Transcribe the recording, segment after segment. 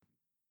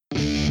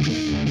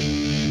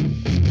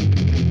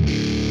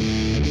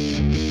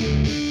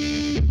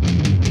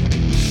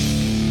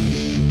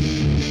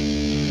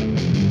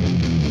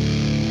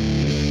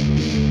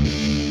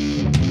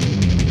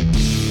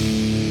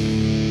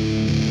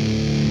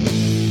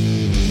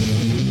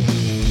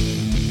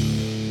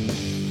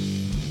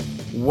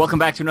Welcome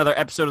back to another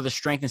episode of the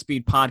Strength and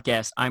Speed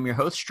Podcast. I'm your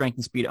host, Strength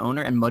and Speed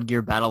owner and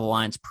Mudgear Battle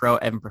Alliance pro,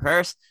 Evan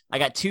Preparis. I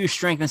got two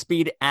Strength and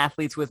Speed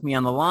athletes with me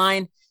on the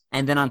line.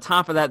 And then on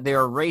top of that, they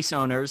are race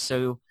owners.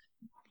 So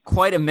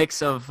quite a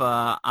mix of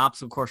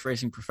obstacle course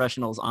racing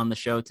professionals on the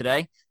show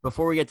today.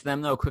 Before we get to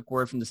them, though, a quick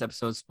word from this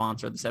episode's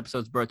sponsor. This episode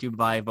is brought to you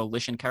by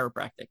Volition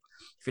Chiropractic.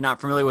 If you're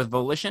not familiar with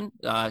Volition,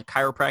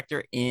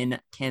 chiropractor in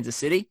Kansas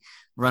City,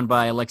 run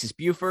by Alexis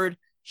Buford.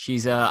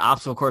 She's an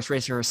obstacle course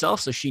racer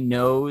herself, so she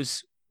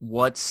knows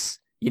what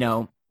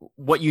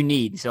you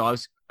need. So I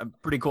was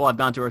pretty cool. I've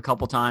gone to her a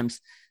couple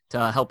times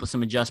to help with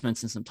some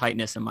adjustments and some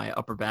tightness in my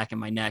upper back and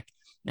my neck.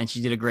 And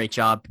she did a great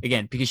job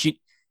again, because she's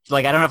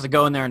like, I don't have to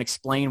go in there and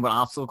explain what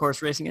obstacle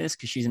course racing is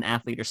because she's an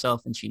athlete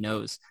herself and she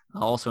knows.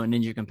 Also a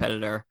ninja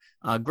competitor.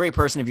 Great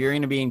person. If you're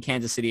going to be in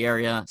Kansas City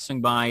area,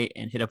 swing by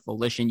and hit up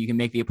Volition. You can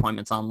make the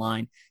appointments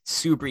online.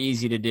 Super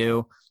easy to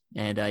do.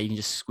 And you can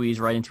just squeeze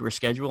right into her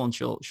schedule and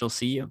she'll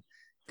see you.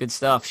 Good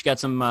stuff. She got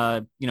some,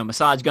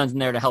 massage guns in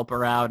there to help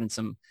her out and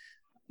some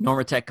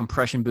Normatec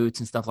compression boots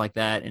and stuff like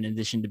that, in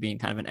addition to being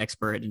kind of an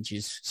expert, and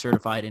she's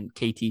certified in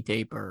KT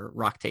tape or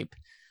rock tape.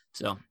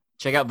 So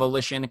check out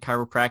Volition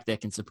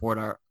Chiropractic and support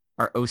our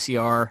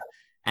OCR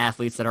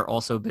athletes that are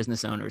also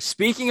business owners.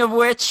 Speaking of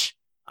which,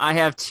 I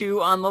have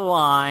two on the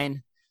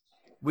line.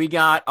 We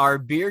got our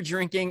beer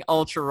drinking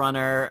ultra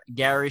runner,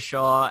 Gary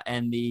Shaw,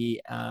 and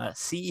the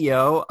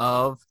CEO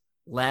of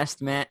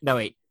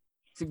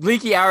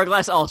Leaky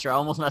Hourglass Ultra. I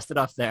almost messed it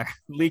up there.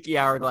 Leaky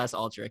Hourglass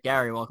Ultra.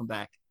 Gary, welcome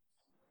back.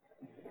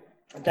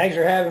 Thanks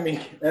for having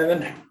me,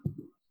 Evan.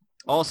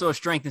 Also a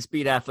strength and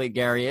speed athlete,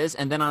 Gary is.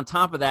 And then on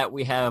top of that,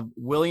 we have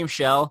William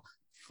Schell,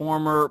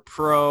 former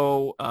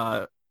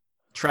pro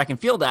track and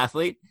field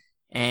athlete,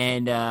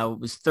 and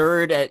was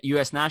third at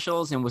U.S.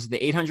 Nationals and was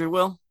the 800,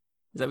 Will?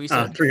 Is that what you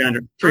said?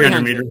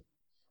 300 meters.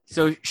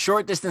 So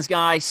short distance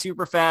guy,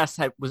 super fast,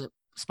 was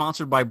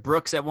sponsored by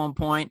Brooks at one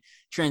point,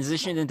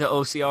 transitioned into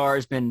OCR,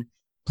 has been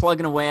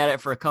plugging away at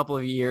it for a couple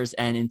of years,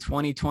 and in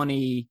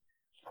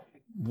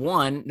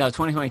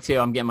 2022,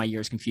 I'm getting my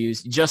years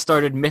confused, just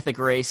started Mythic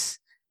Race.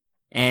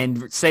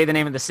 And say the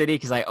name of the city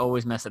because I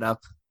always mess it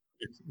up.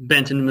 It's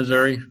Benton,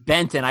 Missouri.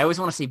 Benton. I always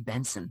want to say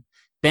Benson.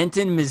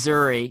 Benton,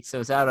 Missouri. So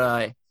it's out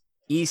of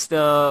east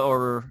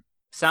or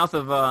south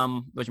of,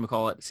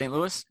 St.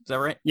 Louis? Is that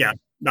right? Yeah,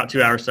 about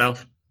 2 hours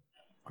south.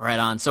 Right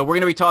on. So we're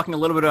going to be talking a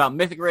little bit about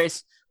Mythic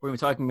Race. We're going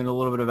to be talking a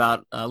little bit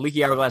about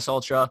Leaky Hourglass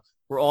Ultra.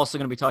 We're also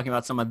going to be talking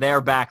about some of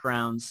their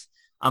backgrounds.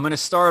 I'm going to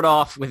start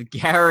off with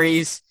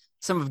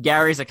some of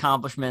Gary's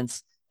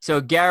accomplishments. So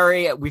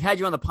Gary, we've had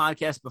you on the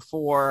podcast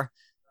before,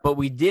 but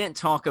we didn't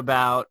talk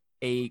about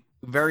a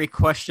very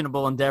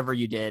questionable endeavor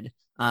you did.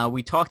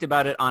 We talked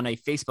about it on a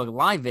Facebook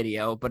Live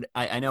video, but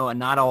I know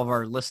not all of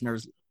our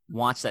listeners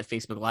watched that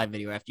Facebook Live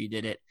video after you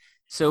did it.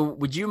 So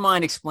would you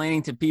mind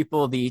explaining to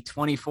people the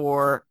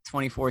 24,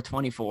 24,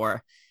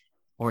 24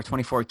 or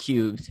 24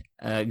 cubed,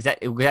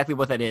 exactly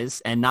what that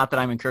is? And not that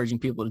I'm encouraging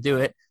people to do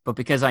it, but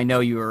because I know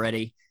you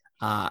already,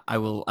 I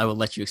will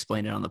let you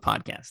explain it on the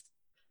podcast.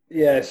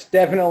 Yes,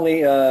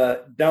 definitely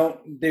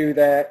don't do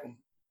that.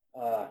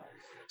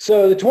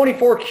 So the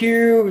 24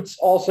 cube, it's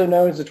also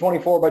known as the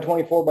 24 by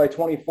 24 by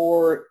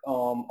 24.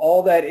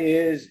 All that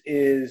is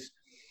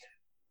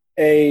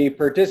a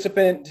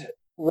participant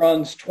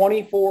runs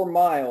 24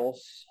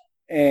 miles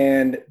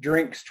and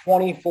drinks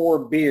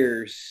 24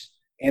 beers,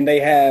 and they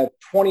have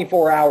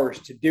 24 hours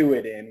to do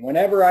it in.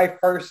 Whenever I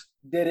first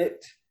did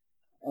it,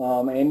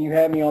 and you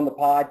had me on the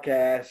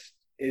podcast,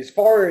 as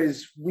far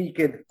as we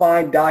could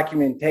find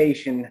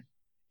documentation,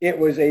 it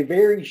was a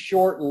very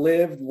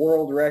short-lived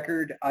world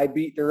record. I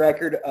beat the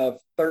record of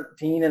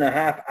 13 and a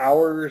half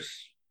hours,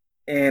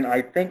 and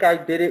I think I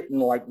did it in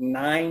like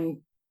I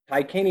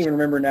can't even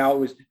remember now. It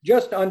was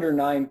just under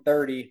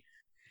 9:30.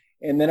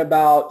 And then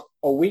about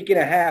a week and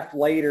a half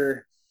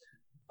later,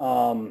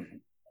 a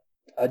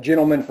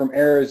gentleman from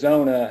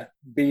Arizona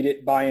beat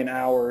it by an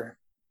hour.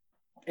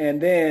 And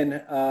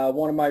then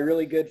one of my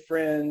really good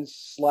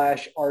friends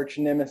 / arch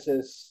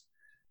nemesis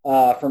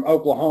from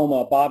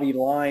Oklahoma, Bobby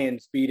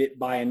Lyons, beat it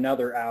by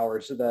another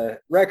hour. So the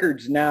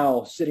record's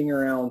now sitting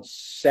around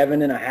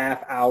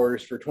 7.5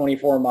 hours for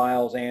 24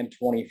 miles and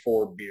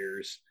 24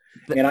 beers.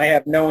 And I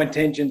have no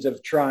intentions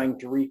of trying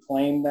to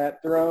reclaim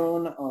that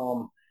throne.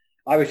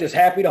 I was just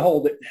happy to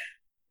hold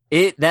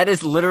it. That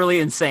is literally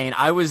insane.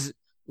 I was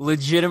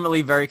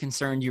legitimately very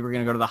concerned you were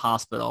going to go to the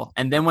hospital.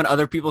 And then when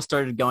other people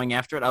started going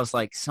after it, I was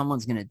like,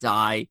 someone's going to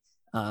die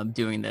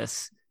doing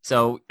this.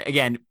 So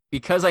again,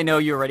 because I know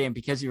you already, and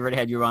because you already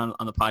had you on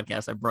the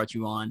podcast, I brought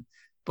you on,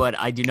 but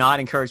I do not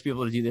encourage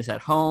people to do this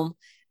at home.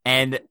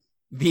 And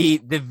the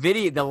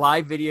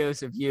live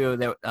videos of you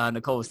that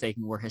Nicole was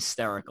taking were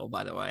hysterical,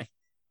 by the way.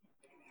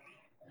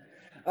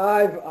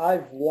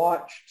 I've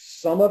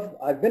watched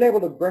I've been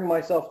able to bring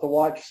myself to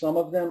watch some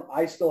of them.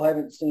 I still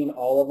haven't seen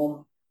all of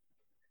them.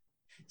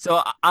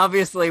 So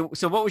obviously,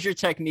 so what was your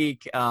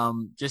technique?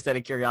 Just out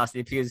of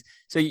curiosity, because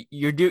so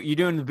you're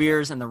doing the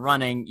beers and the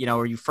running. You know,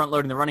 are you front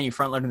loading the running, you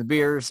front loading the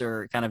beers,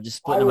 or kind of just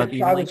splitting them up I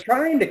evenly? was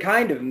trying to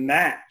kind of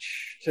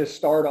match to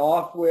start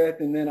off with,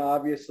 and then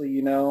obviously,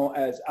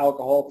 as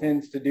alcohol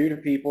tends to do to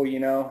people,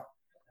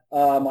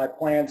 my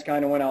plans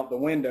kind of went out the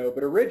window.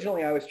 But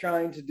originally, I was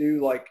trying to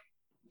do like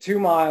 2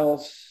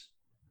 miles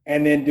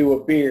and then do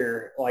a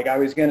beer. Like I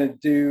was going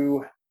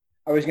to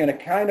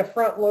kind of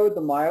front load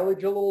the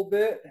mileage a little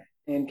bit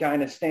and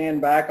kind of stand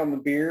back on the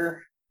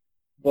beer.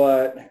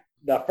 But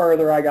the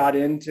further I got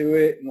into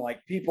it, and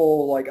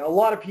a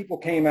lot of people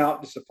came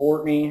out to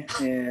support me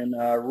and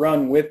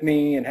run with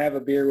me and have a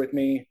beer with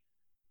me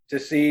to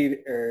see,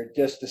 or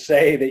just to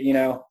say that,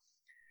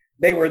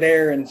 they were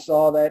there and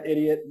saw that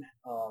idiot.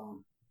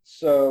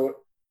 So,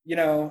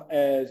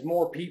 as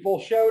more people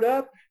showed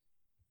up,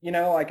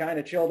 I kind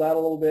of chilled out a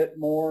little bit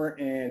more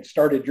and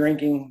started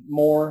drinking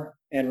more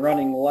and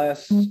running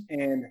less.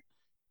 And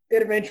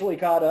it eventually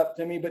caught up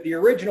to me. But the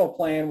original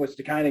plan was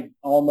to kind of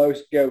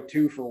almost go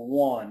 2 for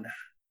 1.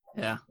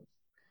 Yeah.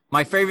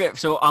 My favorite,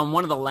 so on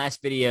one of the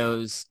last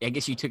videos, I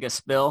guess you took a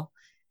spill,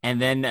 and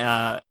then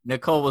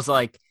Nicole was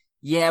like,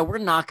 yeah, we're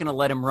not going to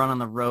let him run on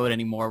the road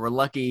anymore. We're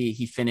lucky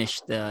he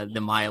finished the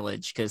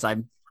mileage, because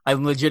I'm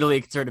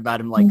legitimately concerned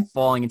about him like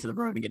falling into the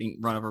road and getting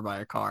run over by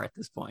a car at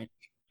this point.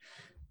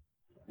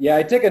 Yeah,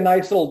 I took a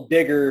nice little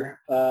digger.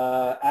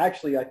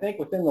 Actually, I think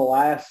within the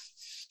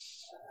last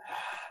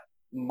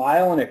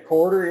mile and a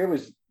quarter, it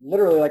was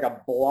literally like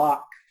a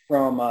block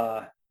from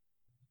the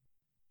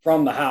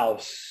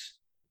house.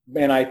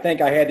 And I think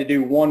I had to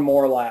do one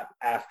more lap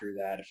after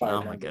that.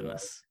 Oh my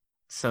goodness.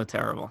 So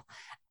terrible.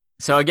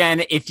 So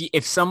again,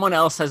 if someone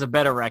else has a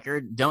better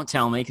record, don't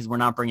tell me, because we're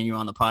not bringing you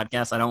on the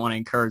podcast. I don't want to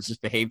encourage this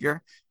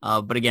behavior.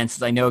 But again,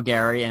 since I know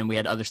Gary and we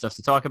had other stuff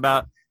to talk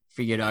about,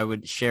 figured I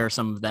would share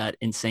some of that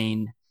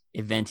insane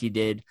event he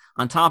did.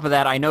 On top of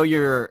that, I know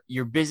you're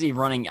busy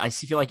running. I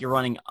feel like you're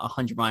running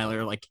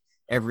 100-miler like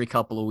every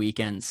couple of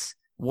weekends.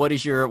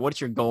 What's your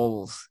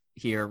goals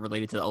here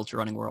related to the ultra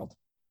running world?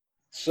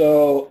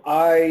 So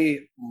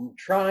I'm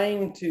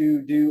trying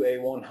to do a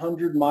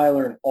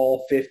 100-miler in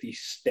all 50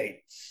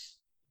 states.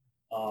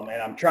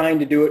 And I'm trying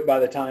to do it by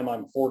the time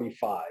I'm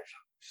 45.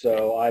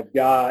 So I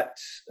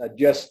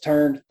just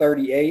turned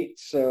 38.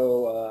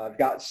 So I've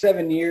got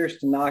 7 years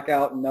to knock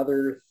out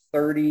another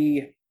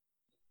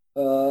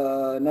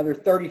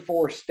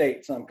 34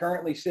 states. I'm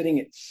currently sitting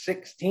at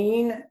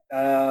 16,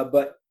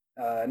 but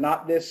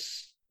not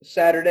this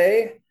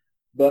Saturday,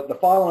 but the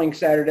following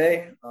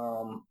Saturday,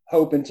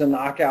 hoping to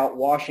knock out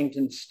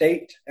Washington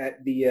State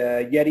at the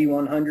Yeti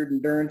 100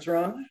 endurance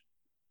run.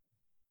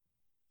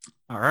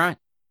 All right.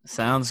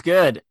 Sounds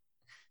good.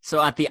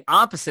 So at the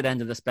opposite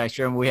end of the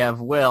spectrum, we have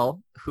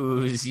Will,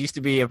 who's used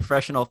to be a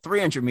professional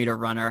 300-meter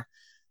runner.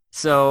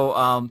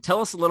 So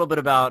tell us a little bit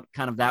about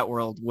kind of that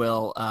world,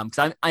 Will.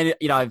 Because I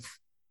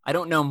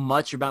don't know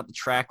much about the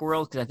track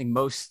world, because I think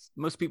most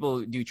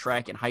people do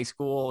track in high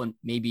school and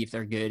maybe if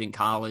they're good in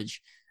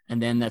college,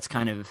 and then that's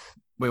kind of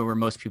where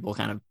most people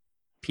kind of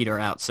peter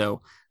out.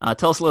 So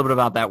tell us a little bit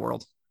about that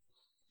world.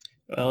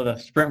 Well, the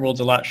sprint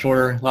world's a lot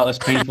shorter, a lot less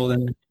painful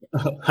than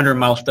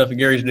 100-mile stuff that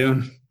Gary's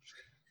doing.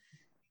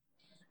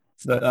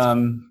 But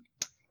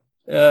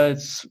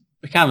it's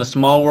kind of a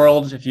small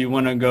world. If you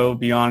want to go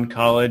beyond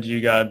college,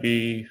 you got to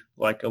be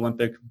like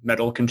Olympic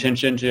medal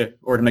contention to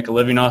make a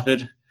living off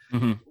it.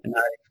 Mm-hmm. And I,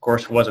 of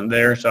course, wasn't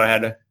there, so I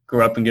had to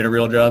grow up and get a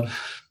real job.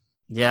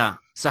 Yeah.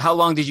 So how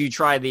long did you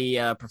try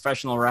the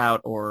professional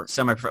route, or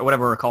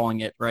whatever we're calling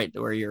it, right,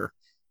 where you're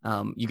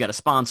you got a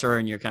sponsor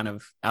and you're kind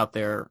of out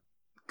there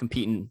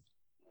competing?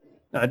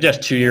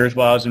 Just 2 years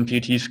while I was in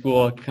PT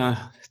school. Kind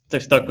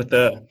of stuck with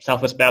the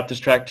Southwest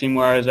Baptist track team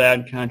where I was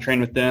at, kind of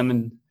trained with them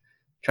and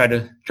tried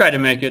to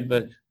make it,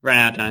 but ran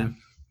out of time.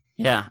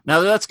 Yeah.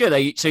 No, that's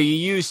good. So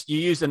you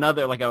used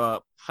another, like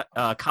a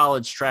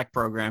college track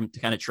program to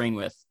kind of train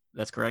with.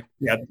 That's correct?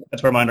 Yeah,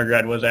 that's where my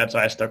undergrad was at, so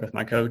I stuck with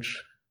my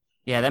coach.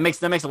 Yeah, that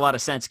makes a lot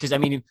of sense, because, I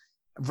mean,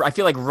 I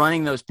feel like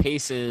running those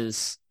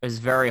paces is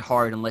very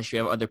hard unless you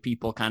have other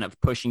people kind of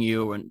pushing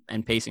you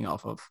and pacing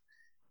off of.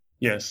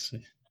 Yes.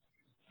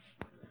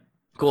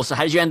 Cool. So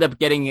how did you end up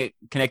getting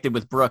connected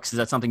with Brooks? Is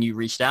that something you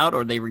reached out,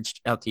 or they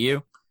reached out to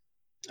you?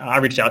 I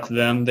reached out to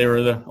them. They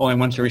were the only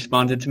ones who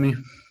responded to me.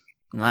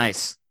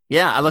 Nice.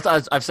 Yeah,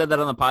 I've said that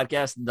on the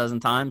podcast a dozen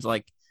times.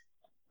 Like,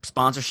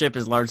 sponsorship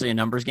is largely a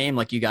numbers game.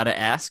 Like, you got to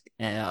ask.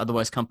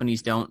 Otherwise,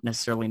 companies don't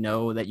necessarily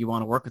know that you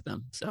want to work with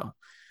them. So,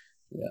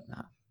 yeah,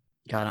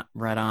 got it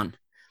right on.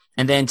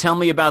 And then tell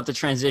me about the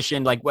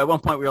transition. Like, at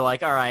one point, we were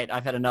like, all right,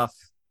 I've had enough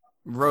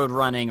road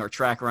running or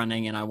track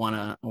running, and I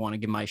want to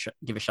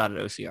give a shot at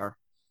OCR.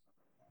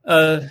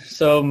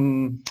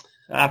 So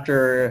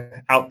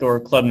after outdoor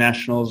club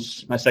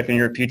nationals, my second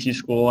year at PT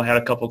school, I had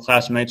a couple of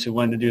classmates who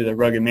wanted to do the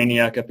Rugged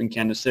Maniac up in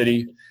Kansas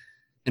City.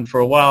 And for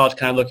a while, I was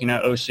kind of looking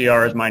at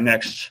OCR as my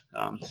next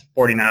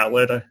sporting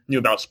outlet. I knew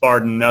about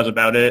Spartan. That was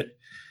about it.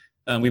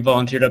 We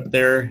volunteered up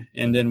there,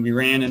 and then we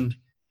ran and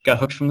got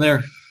hooked from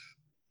there.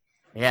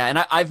 Yeah,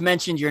 and I've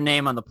mentioned your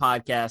name on the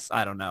podcast,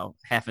 I don't know,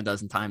 half a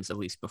dozen times at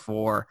least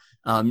before,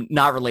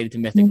 not related to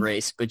Mythic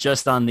Race, but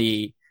just on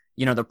the,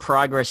 the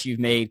progress you've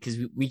made, because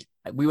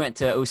we went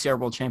to OCR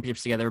World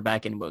Championships together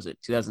back in, what was it,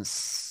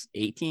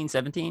 2018,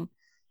 17?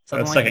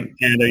 Second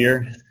Canada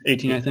year,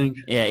 18, I think.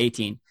 Yeah,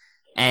 18.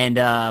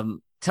 And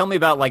tell me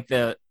about like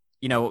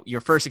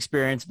your first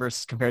experience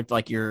versus compared to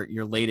like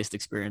your latest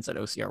experience at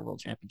OCR World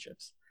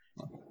Championships.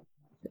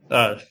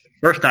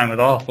 First time was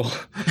awful.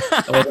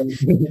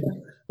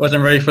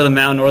 Wasn't ready for the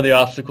mountain or the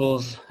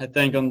obstacles. I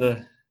think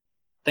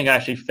I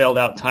actually failed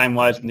out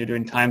time-wise when they're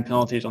doing time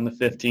penalties on the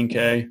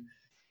 15K.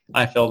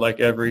 I failed like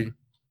every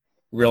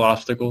real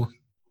obstacle.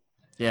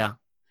 Yeah.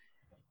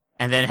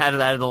 And then how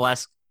did the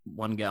last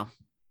one go?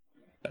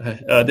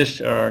 This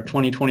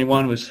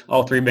 2021 was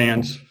all three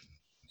bands.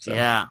 So,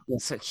 yeah,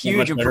 it's a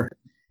huge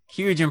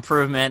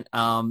improvement.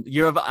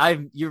 You're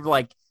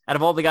like, out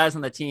of all the guys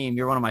on the team,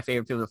 you're one of my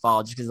favorite people to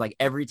follow, just because like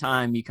every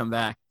time you come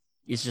back,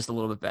 it's just a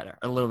little bit better.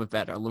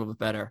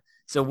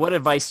 So what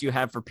advice do you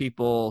have for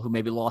people who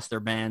maybe lost their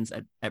bands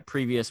at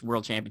previous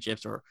world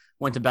championships or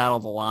went to Battle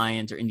of the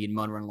Lions or Indian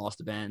Mud Run and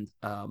lost a band?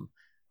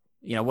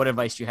 What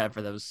advice do you have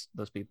for those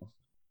people?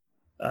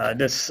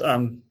 Just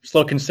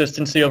slow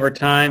consistency over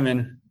time.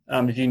 And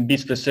if you can be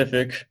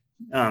specific,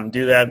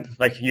 do that.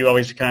 Like you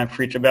always kind of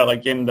preach about,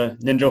 like getting the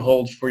ninja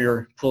holds for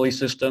your pulley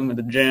system at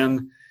the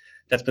gym.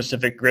 That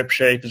specific grip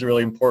shape is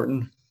really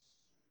important.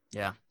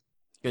 Yeah.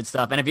 Good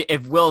stuff. And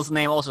if Will's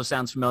name also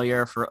sounds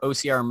familiar, for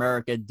OCR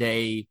America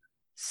Day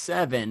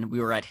 7, we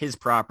were at his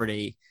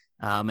property,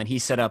 and he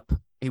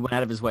went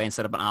out of his way and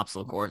set up an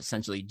obstacle course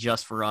essentially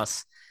just for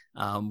us,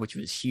 which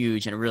was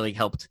huge, and it really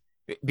helped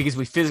because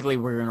we physically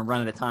were going to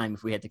run out of time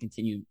if we had to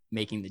continue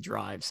making the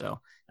drive. So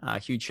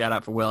huge shout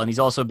out for Will. And he's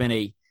also been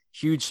a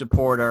huge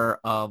supporter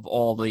of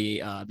all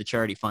the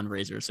charity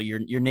fundraisers. So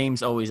your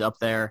name's always up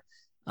there.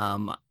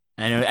 And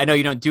I know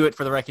you don't do it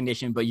for the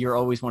recognition, but you're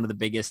always one of the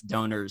biggest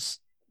donors,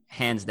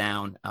 hands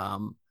down,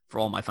 for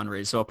all my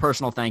fundraisers. So a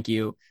personal thank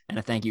you and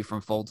a thank you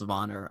from Folds of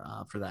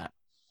Honor for that.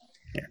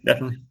 Yeah,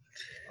 definitely.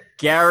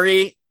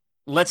 Gary,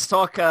 let's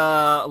talk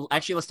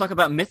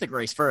about Mythic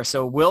Race first.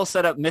 So Will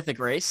set up Mythic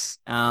Race.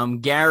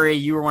 Gary,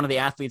 you were one of the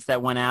athletes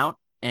that went out,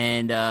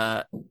 and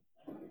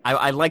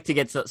I'd like to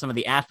get some of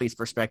the athletes'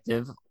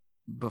 perspective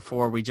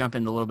before we jump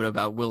into a little bit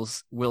about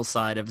Will's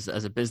side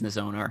as a business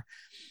owner.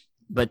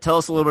 But tell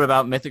us a little bit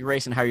about Mythic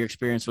Race and how your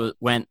experience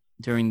went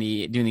doing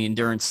the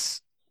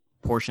endurance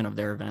portion of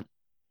their event.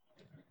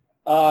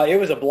 It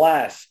was a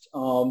blast. The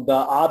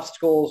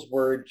obstacles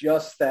were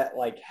just that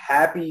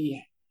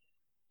happy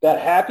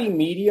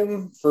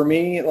medium for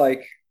me.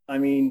 Like, I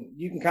mean,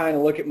 you can kind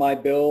of look at my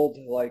build.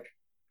 Like,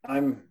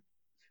 I'm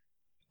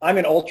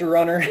an ultra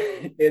runner.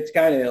 It's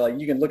kind of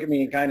like you can look at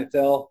me and kind of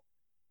tell.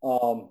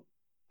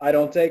 I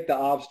don't take the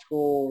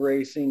obstacle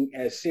racing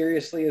as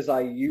seriously as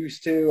I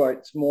used to.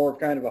 It's more of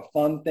kind of a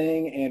fun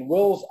thing. And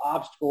Will's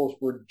obstacles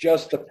were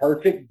just the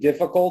perfect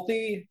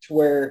difficulty to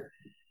where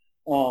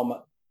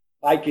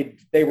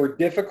they were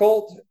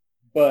difficult,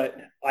 but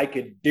I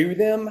could do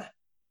them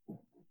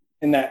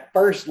in that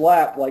first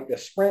lap, like the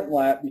sprint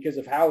lap, because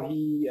of how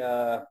he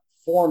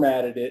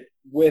formatted it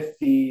with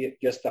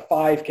just the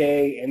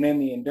 5K and then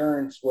the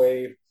endurance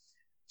wave.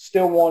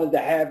 Still wanted to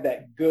have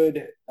that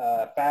good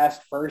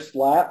fast first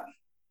lap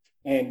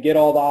and get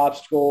all the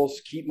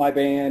obstacles, keep my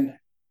band.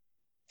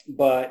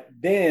 But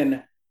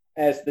then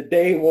as the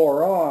day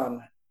wore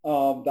on,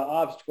 the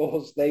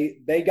obstacles,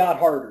 they got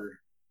harder.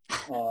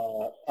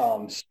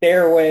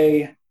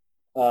 Stairway,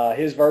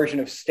 his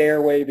version of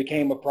Stairway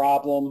became a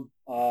problem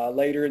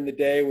later in the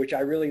day, which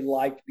I really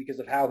liked because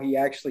of how he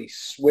actually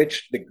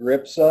switched the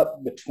grips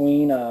up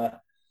between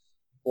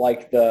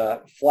like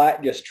the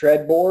flat just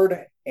tread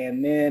board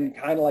and then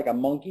kind of like a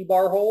monkey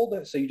bar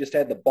hold. So you just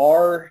had the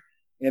bar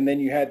and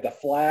then you had the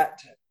flat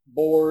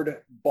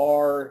board,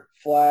 bar,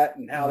 flat,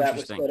 and how that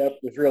was set up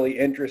was really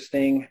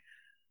interesting.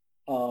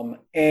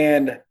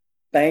 And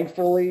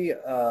thankfully,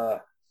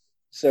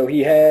 so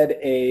he had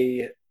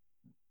a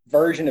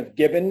version of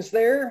Gibbons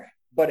there,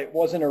 but it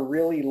wasn't a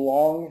really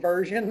long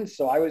version.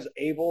 So I was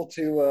able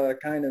to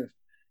kind of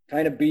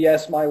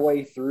BS my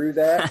way through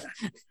that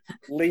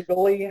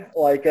legally.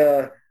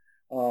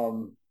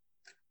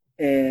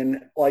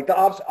 And like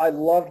I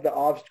loved the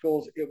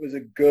obstacles. It was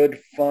a good,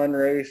 fun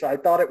race. I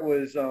thought it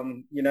was,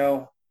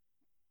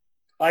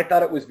 I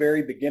thought it was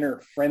very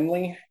beginner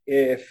friendly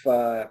if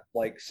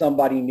like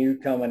somebody new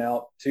coming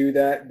out to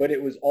that, but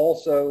it was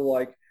also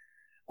like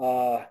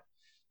John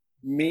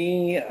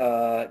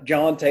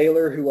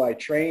Taylor, who I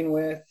train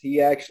with,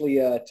 he actually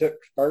took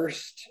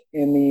first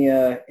in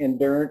the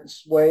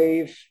endurance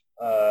wave,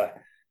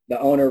 the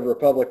owner of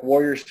Republic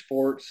Warrior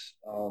Sports.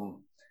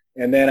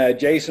 And then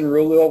Jason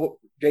Rulo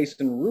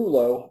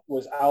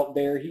was out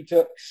there. He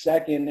took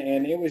second,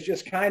 and it was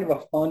just kind of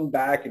a fun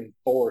back and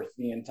forth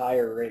the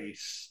entire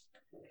race.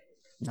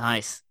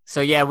 Nice. So,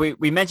 yeah,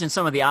 we mentioned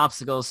some of the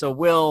obstacles. So,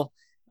 Will,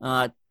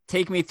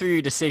 take me through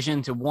your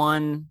decision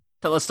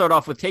let's start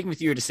off with take me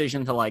through your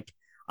decision to, like,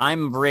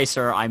 I'm a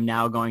racer. I'm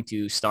now going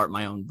to start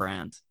my own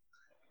brand.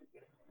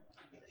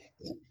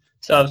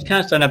 So I was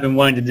kind of something I've been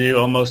wanting to do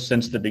almost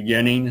since the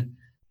beginning.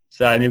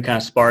 So I knew kind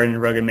of Spartan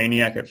and Rugged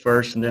Maniac at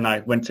first, and then I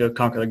went to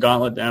Conquer the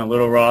Gauntlet down in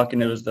Little Rock,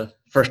 and it was the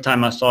first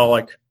time I saw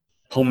like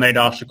homemade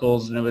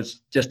obstacles, and it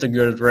was just as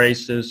good as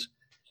races.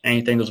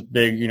 Anything those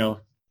big,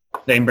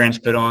 name brands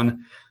put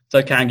on. So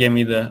that kind of gave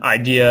me the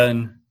idea,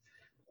 and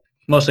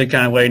mostly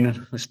kind of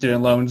waiting with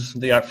student loans.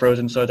 They got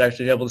frozen, so I was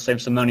actually able to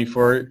save some money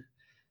for it.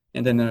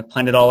 And then I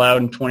planned it all out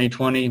in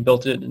 2020,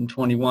 built it in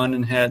 21,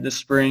 and had this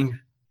spring.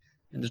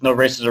 And there's no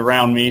races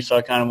around me, so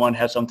I kind of wanted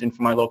to have something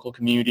for my local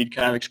community to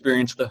kind of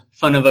experience the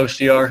fun of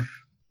OCR.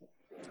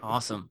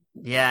 Awesome.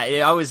 Yeah,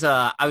 I was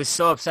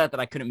so upset that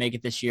I couldn't make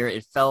it this year.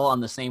 It fell on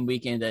the same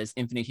weekend as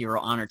Infinite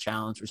Hero Honor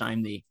Challenge, which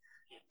I'm the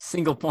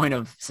single point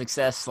of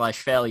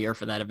success/failure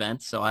for that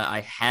event. So I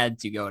had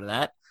to go to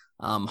that,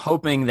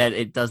 hoping that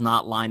it does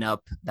not line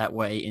up that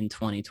way in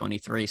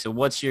 2023. So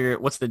what's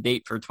the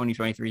date for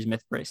 2023's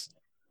Myth Race?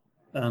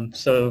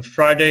 So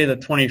Friday the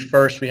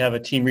 21st, we have a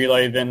team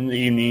relay event in the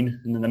evening,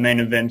 and then the main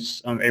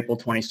event's on April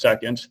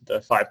 22nd, the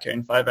 5K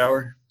and 5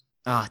 hour.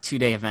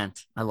 2-day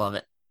event. I love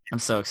it. I'm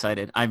so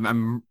excited.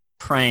 I'm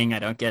praying I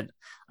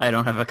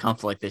don't have a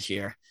conflict this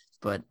year,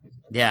 but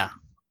yeah,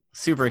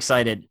 super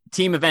excited.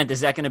 Team event,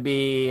 is that going to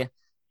be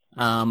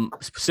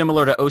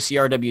similar to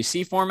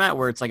OCRWC format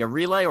where it's like a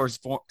relay, or is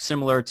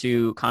similar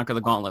to Conquer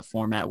the Gauntlet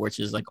format, which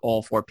is like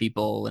all 4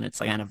 people and it's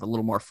like kind of a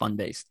little more fun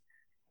based?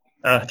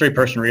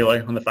 3-person relay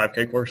on the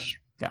 5K course.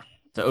 Yeah.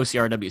 So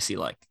OCRWC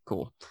like.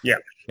 Cool. Yeah.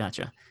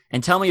 Gotcha.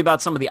 And tell me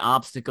about some of the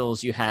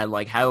obstacles you had.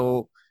 Like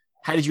how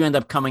did you end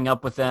up coming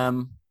up with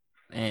them?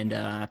 And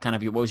kind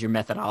of what was your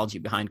methodology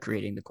behind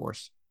creating the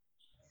course?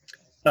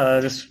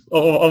 Just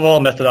overall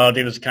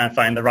methodology was kind of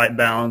finding the right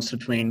balance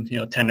between,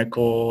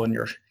 technical and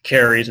your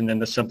carries, and then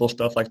the simple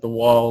stuff like the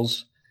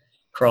walls,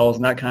 crawls,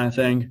 and that kind of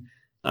thing.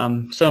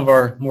 Some of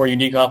our more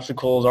unique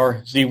obstacles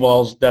are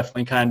Z-walls,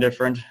 definitely kind of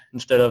different.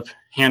 Instead of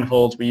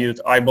handholds, we used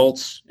eye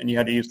bolts, and you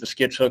had to use the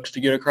sketch hooks to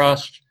get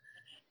across.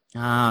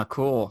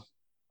 Cool.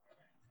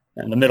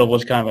 And the middle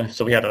was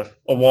so we had a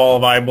wall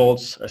of eye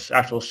bolts, an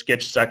actual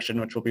sketch section,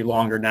 which will be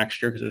longer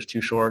next year because it was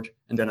too short,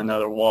 and then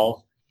another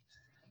wall.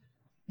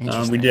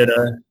 We did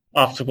an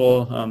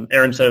obstacle.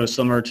 Aaron said it was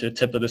similar to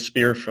Tip of the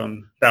Spear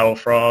from Battle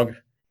Frog,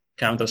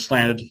 kind of those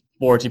slanted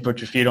boards you put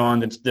your feet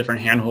on. It's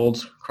different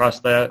handholds across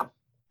that.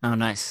 Oh,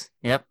 nice.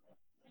 Yep.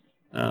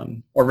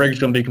 Our rig's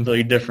going to be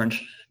completely different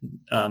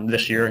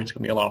this year. It's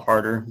going to be a lot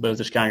harder, but it's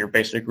just kind of your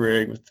basic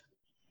rig with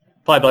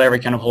probably about every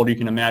kind of hold you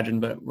can imagine,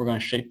 but we're going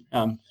to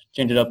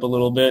change it up a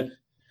little bit.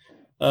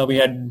 We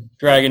had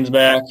dragons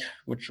back,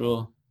 which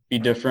will be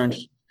different.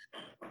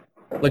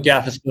 The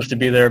gaff is supposed to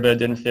be there, but it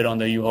didn't fit on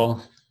the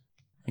U-Haul.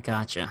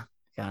 Gotcha.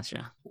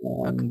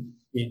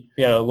 We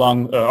had a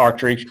long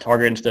archery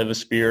target instead of a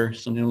spear,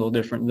 something a little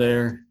different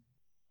there.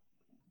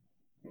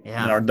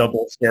 Yeah. And our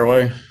double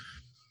stairway.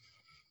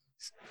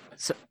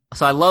 So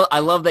I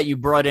love that you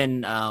brought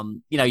in,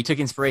 you took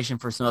inspiration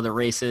for some other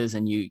races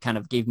and you kind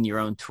of gave them your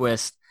own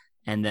twist.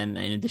 And then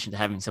in addition to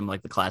having some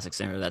like the classic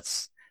center,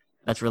 that's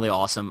really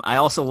awesome. I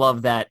also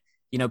love that,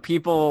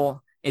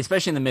 people,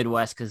 especially in the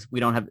Midwest, because we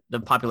don't have the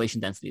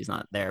population density is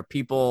not there.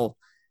 People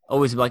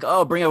always be like,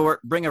 oh,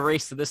 bring a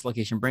race to this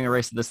location, bring a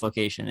race to this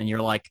location. And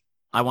you're like,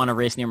 I want a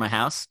race near my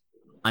house.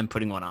 I'm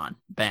putting one on.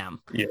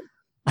 Bam. Yeah.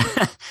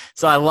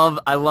 So I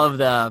love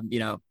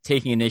the,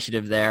 taking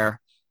initiative there.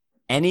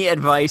 Any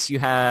advice you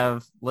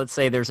have? Let's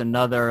say there's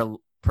another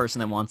person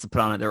that wants to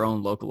put on their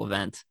own local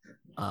event.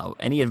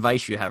 Any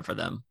advice you have for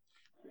them?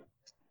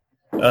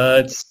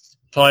 It's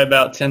probably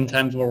about 10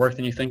 times more work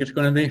than you think it's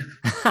going to be.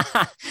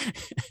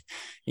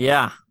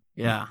 Yeah.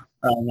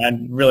 I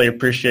really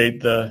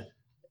appreciate the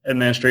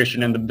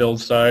administration and the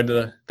build side.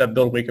 That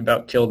build week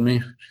about killed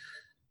me.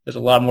 There's a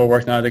lot more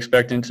work than I was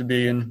expecting it to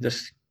be, and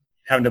just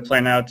having to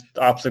plan out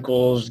the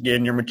obstacles,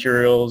 getting your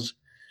materials.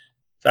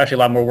 It's actually a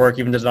lot more work.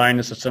 Even designing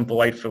just a simple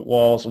 8-foot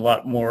wall is a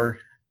lot more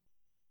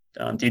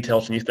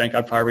details than you think.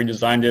 I probably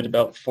redesigned it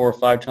about 4 or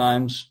 5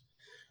 times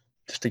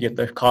just to get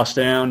the cost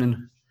down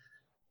and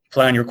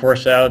plan your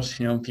course out.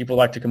 People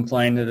like to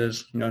complain that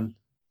it's a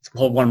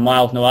whole 1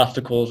 mile with no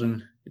obstacles,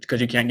 and it's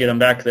because you can't get them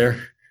back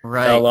there.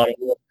 Right. A lot of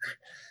work.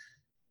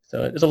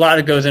 So there's a lot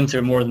that goes into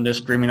it more than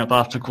just dreaming up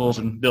obstacles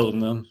and building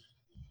them.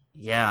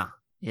 Yeah.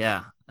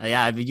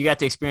 You got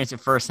to experience it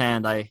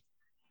firsthand. I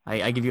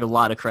give you a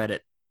lot of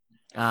credit.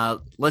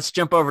 Let's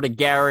jump over to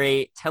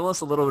Gary. Tell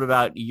us a little bit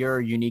about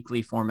your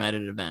uniquely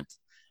formatted event.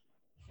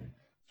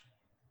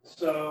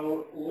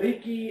 So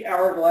Leaky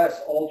Hourglass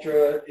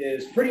Ultra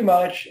is pretty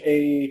much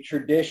a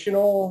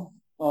traditional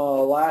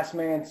last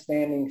man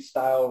standing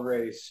style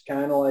race,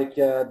 kind of like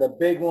the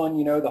big one,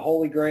 the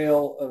holy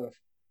grail of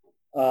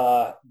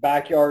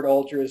backyard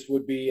ultras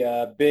would be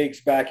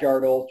Big's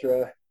Backyard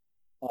Ultra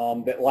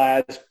that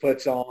Laz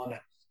puts on.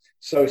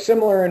 So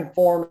similar in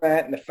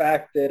format and the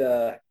fact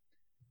that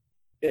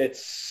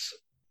it's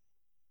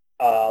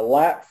a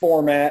lap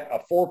format, a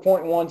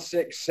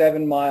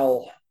 4.167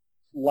 mile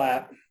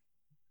lap.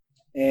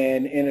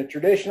 And in a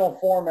traditional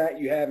format,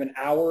 you have an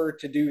hour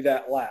to do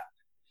that lap.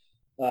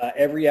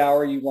 Every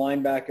hour you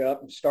line back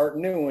up and start a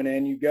new one,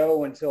 and you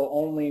go until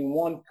only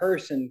one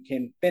person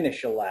can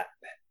finish a lap.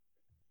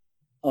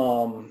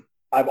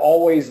 I've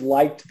always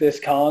liked this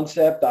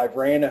concept. I've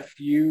ran a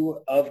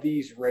few of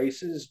these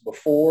races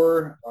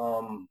before.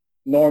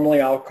 Normally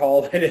I'll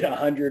call it at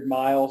 100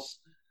 miles.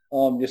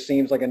 Just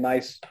seems like a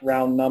nice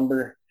round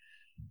number.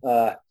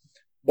 But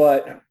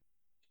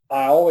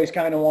I always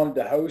kind of wanted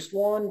to host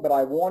one, but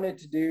I wanted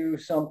to do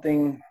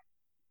something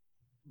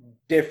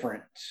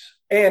different.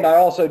 And I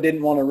also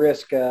didn't want to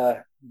risk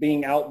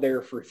being out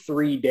there for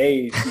 3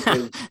 days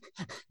because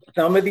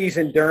some of these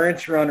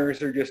endurance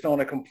runners are just on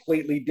a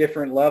completely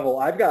different level.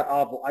 I've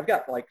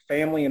got like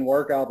family and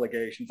work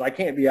obligations. I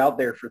can't be out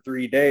there for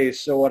 3 days.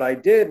 So what I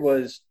did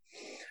was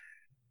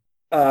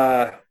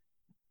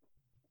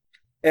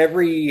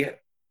every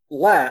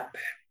lap,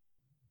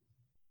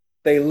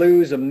 they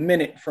lose a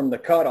minute from the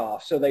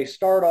cutoff. So they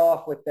start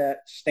off with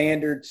that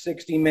standard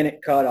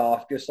 60-minute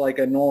cutoff, just like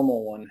a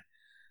normal one.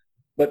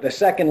 But the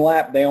second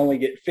lap, they only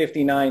get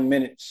 59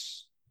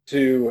 minutes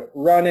to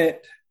run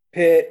it,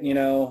 pit,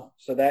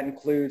 so that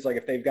includes like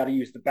if they've got to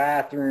use the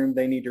bathroom,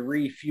 they need to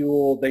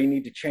refuel, they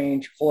need to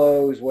change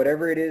clothes,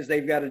 whatever it is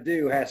they've got to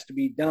do has to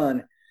be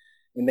done.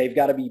 And they've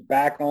got to be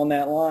back on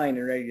that line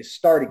and ready to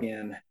start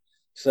again.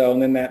 So,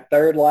 and then that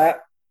third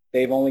lap,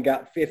 they've only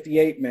got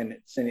 58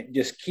 minutes and it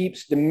just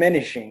keeps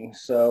diminishing.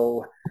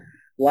 So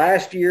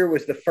last year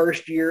was the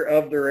first year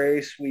of the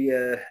race. We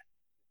had,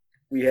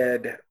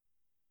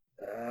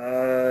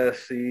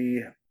 let's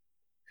see,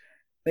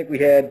 I think we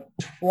had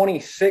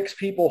 26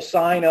 people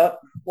sign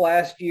up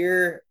last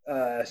year,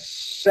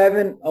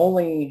 7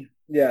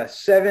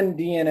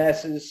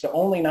 DNSs. So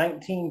only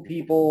 19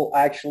 people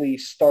actually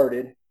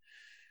started.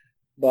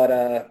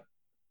 But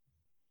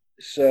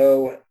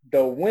so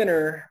the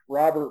winner,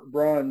 Robert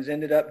Bruns,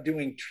 ended up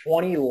doing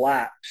 20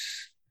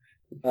 laps.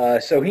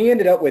 So he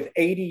ended up with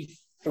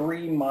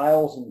 83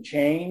 miles and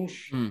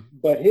change.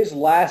 But his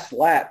last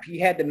lap, he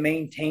had to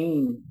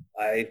maintain,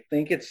 I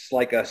think it's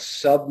like a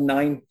sub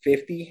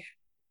 950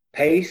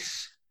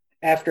 pace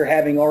after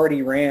having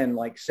already ran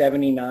like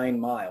 79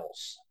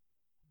 miles.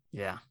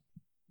 Yeah,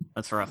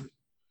 that's rough.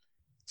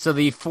 So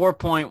the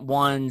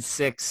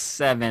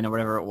 4.167 or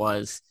whatever it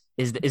was,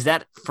 is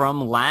that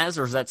from Laz,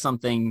 or is that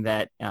something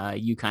that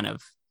you kind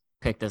of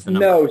picked as the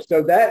number? No,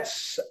 so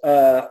that's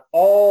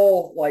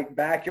all like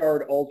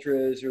backyard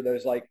ultras or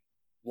those like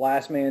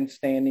last man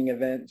standing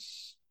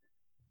events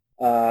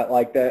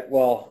like that.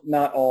 Well,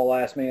 not all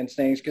last man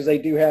standings, because they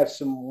do have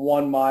some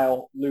 1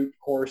 mile loop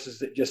courses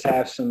that just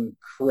have some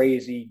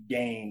crazy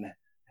gain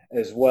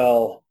as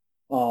well.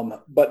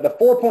 But the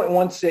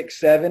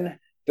 4.167,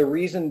 the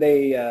reason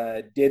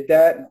they did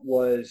that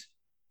was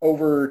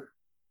over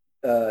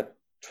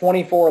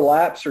 24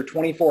 laps or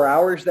 24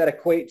 hours, that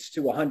equates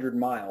to 100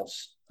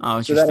 miles. Oh,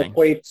 interesting.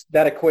 So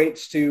that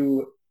equates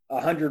to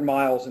 100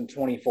 miles in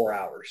 24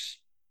 hours.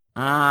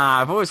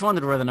 I've always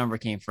wondered where the number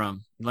came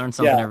from. You learn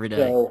something every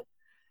day.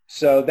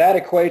 So that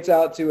equates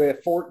out to a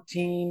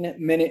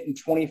 14-minute and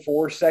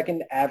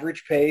 24-second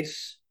average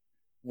pace,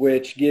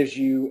 which gives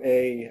you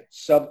a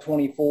sub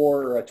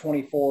 24 or a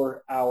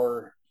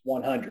 24-hour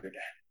 100.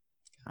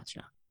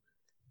 Gotcha.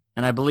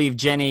 And I believe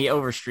Jenny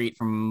Overstreet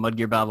from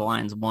Mudgear Battle of the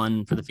Lions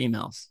won for the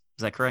females.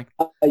 Is that correct?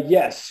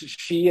 Yes.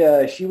 She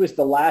was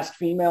the last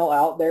female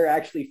out there,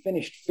 actually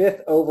finished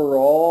 5th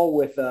overall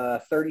with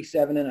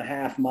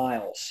 37.5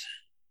 miles.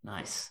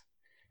 Nice.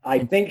 I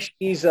think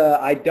she's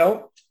I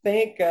don't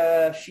think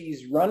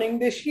she's running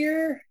this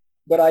year,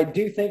 but I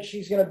do think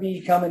she's going to be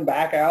coming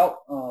back out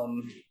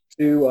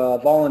to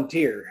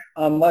volunteer,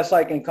 unless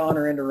I can con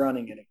her into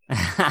running it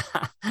again.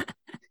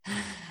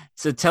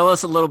 So tell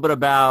us a little bit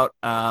about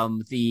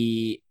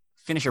the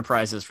finisher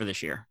prizes for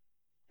this year,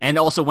 and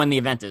also when the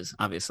event is,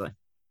 obviously.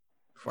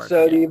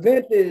 So the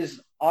event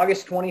is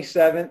August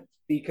 27th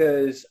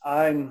because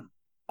I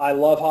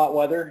love hot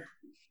weather.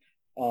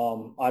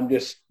 I'm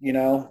just,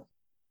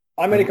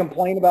 I'm going to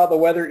complain about the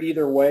weather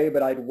either way,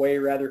 but I'd way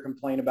rather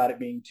complain about it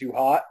being too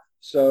hot.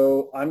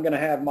 So I'm going to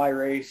have my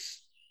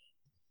race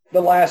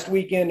the last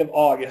weekend of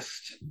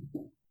August.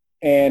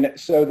 And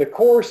so the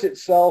course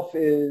itself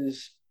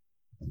is,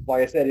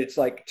 like I said, it's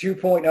like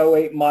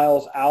 2.08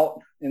 miles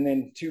out and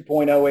then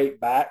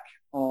 2.08 back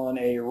on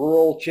a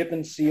rural chip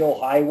and seal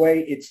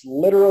highway. It's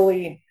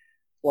literally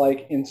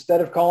like,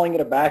 instead of calling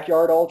it a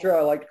backyard ultra,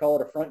 I like to call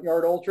it a front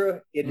yard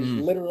ultra. It is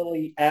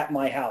literally at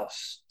my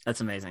house.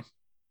 That's amazing.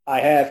 I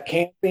have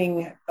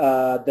camping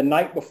the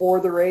night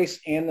before the race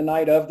and the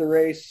night of the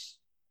race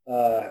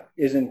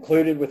is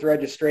included with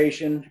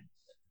registration.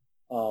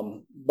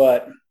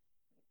 But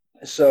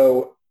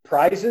so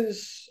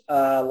prizes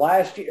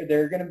last year,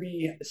 they're going to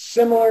be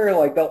similar.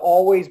 Like they'll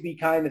always be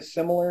kind of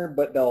similar,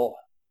 but they'll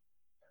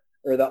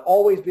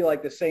always be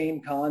like the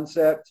same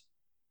concept,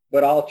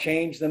 but I'll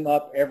change them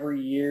up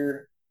every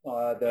year.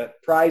 The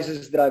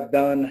prizes that I've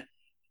done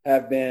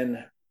have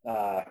been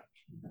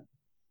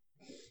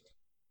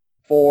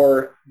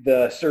for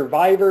the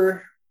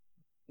Survivor.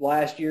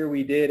 Last year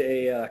we did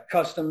a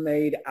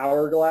custom-made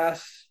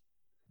hourglass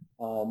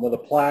with a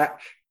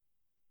plaque.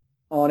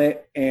 on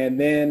it. And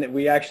then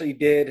we actually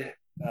did.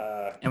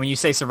 And when you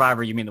say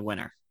survivor, you mean the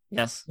winner?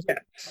 Yes.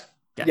 Yes.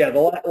 Okay. Yeah,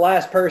 the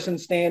last person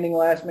standing,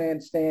 last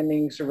man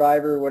standing,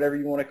 survivor, whatever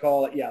you want to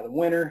call it. Yeah, the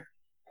winner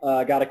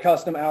got a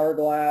custom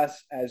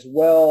hourglass as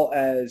well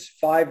as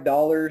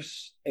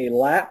 $5 a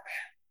lap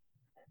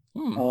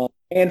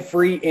and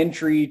free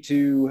entry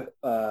to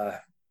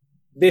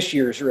this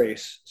year's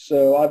race.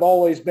 So I've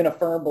always been a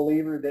firm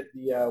believer that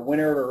the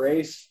winner of a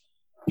race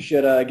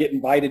should get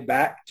invited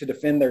back to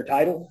defend their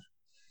title.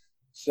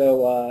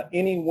 So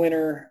any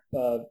winner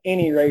of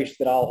any race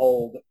that I'll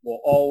hold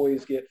will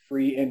always get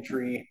free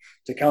entry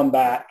to come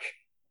back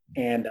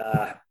and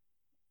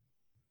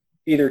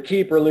either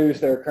keep or lose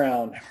their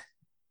crown.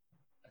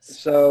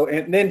 So,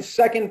 and then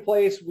second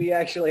place,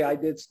 I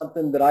did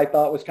something that I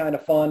thought was kind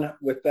of fun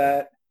with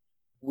that.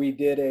 We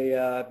did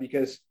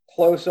because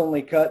close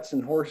only cuts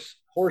and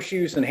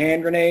horseshoes and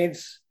hand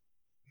grenades.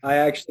 I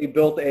actually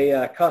built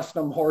a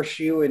custom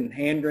horseshoe and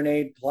hand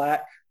grenade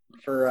plaque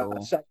for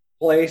second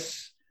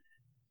place.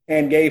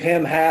 And gave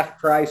him half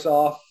price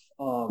off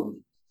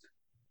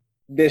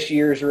this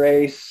year's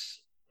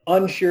race.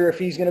 Unsure if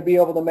he's going to be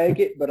able to make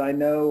it, but I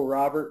know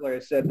Robert, like I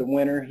said, the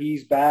winner,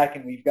 he's back,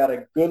 and we've got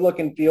a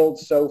good-looking field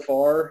so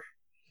far.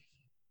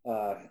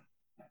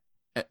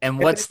 And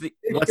what's the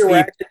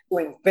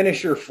doing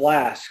finisher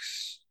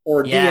flasks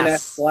or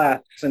DNS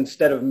flasks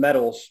instead of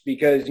medals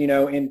because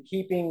in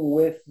keeping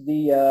with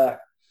the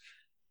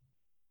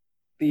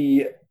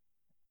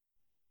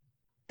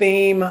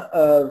theme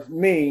of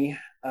me.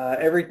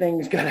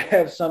 Everything's got to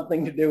have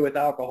something to do with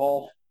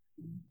alcohol.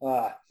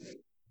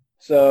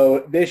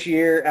 So this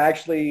year,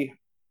 actually,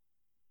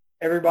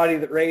 everybody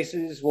that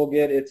races will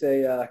get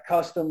a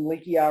custom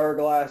Leaky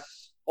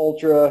Hourglass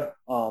Ultra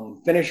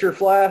finisher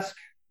flask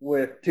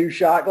with 2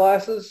 shot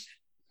glasses.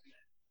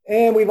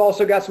 And we've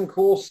also got some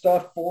cool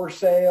stuff for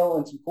sale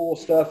and some cool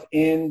stuff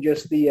in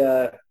just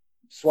the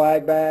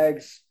swag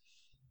bags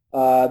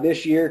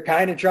this year,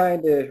 kind of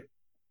trying to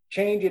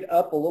change it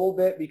up a little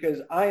bit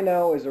because I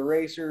know as a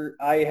racer,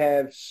 I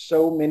have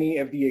so many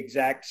of the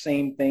exact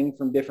same thing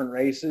from different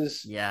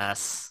races.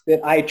 Yes. That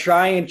I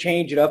try and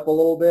change it up a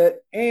little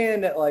bit.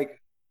 And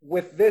like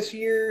with this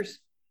year's,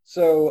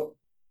 so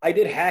I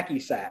did hacky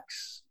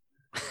sacks.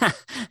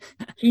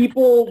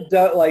 People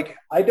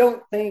I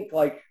don't think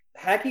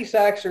hacky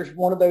sacks are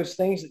one of those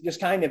things that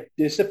just kind of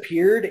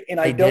disappeared. And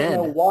I don't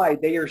know why.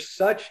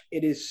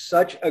 It is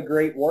such a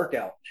great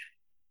workout.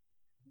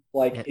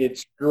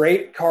 It's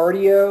great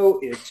cardio.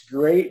 It's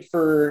great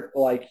for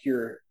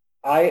your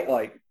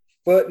eye,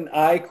 foot and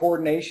eye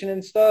coordination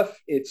and stuff.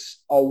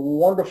 It's a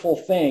wonderful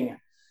thing.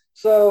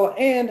 So,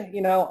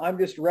 and I'm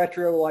just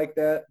retro like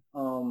that.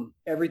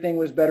 Everything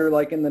was better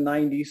in the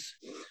 90s.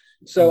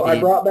 So indeed. I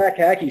brought back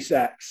hacky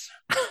sacks.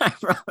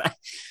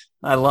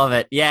 I love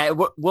it. Yeah,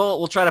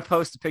 we'll try to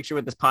post a picture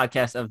with this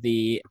podcast of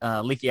the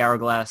Leaky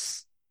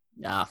Hourglass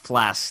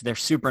flasks. They're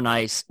super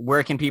nice.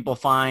 Where can people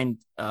find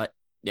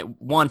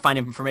find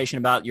information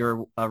about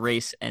your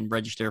race and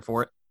register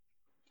for it?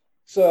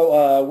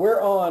 So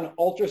we're on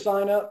Ultra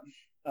Sign Up.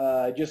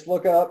 Just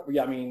look up.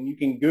 You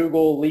can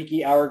Google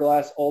Leaky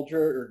Hourglass Ultra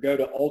or go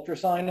to Ultra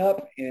Sign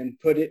Up and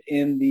put it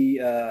in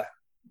the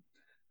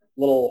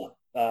little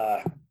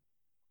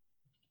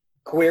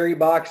query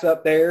box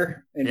up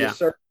there and just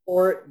search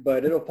for it.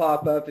 But it'll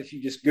pop up if you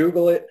just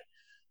Google it.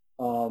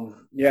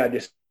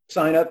 Just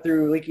sign up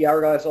through Leaky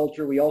Hourglass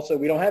Ultra. We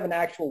don't have an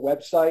actual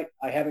website.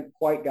 I haven't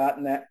quite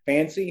gotten that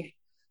fancy,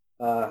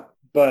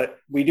 but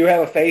we do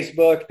have a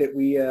Facebook that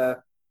we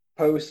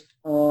post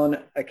on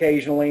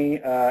occasionally.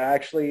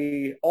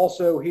 Actually,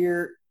 also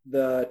here,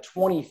 the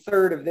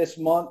 23rd of this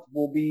month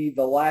will be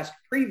the last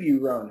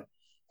preview run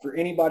for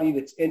anybody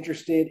that's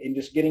interested in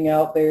just getting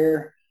out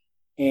there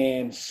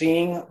and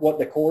seeing what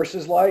the course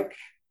is like.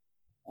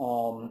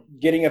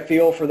 Getting a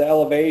feel for the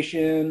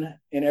elevation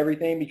and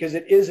everything because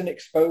it is an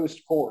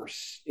exposed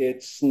course.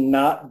 It's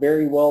not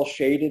very well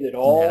shaded at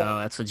all. No,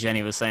 that's what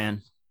Jenny was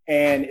saying.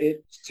 And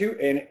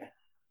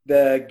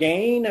the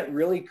gain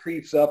really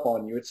creeps up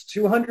on you. It's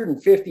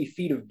 250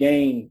 feet of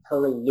gain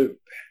per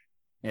loop.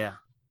 Yeah.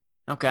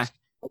 Okay.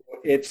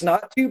 It's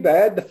not too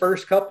bad the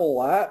first couple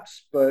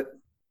laps, but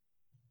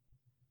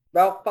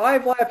about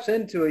 5 laps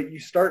into it, you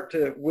start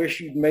to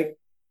wish you'd make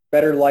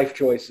better life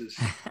choices.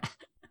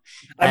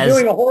 I'm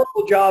doing a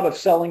horrible job of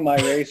selling my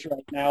race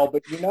right now,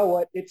 but you know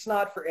what? It's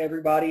not for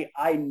everybody.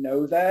 I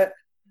know that.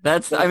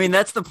 That's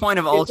the point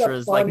of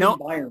ultras.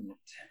 Environment.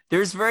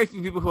 There's very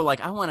few people who are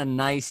like, I want a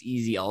nice,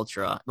 easy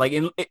ultra.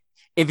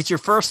 If it's your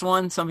first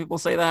one, some people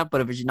say that,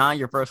 but if it's not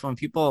your first one,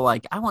 people are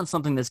like, I want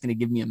something that's going to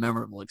give me a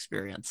memorable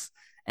experience.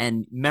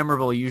 And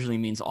memorable usually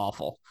means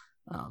awful.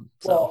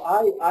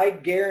 Well, I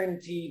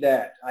guarantee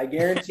that. I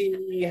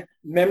guarantee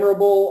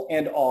memorable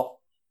and awful.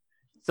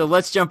 So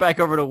let's jump back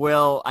over to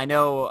Will. I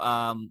know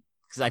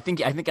because I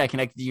think I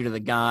connected you to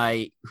the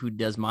guy who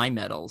does my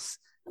medals.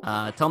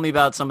 Tell me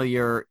about some of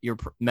your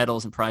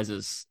medals and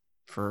prizes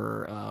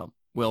for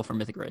Will from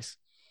Mythic Race.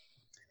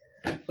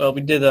 Well,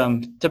 we did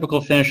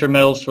typical finisher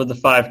medals for the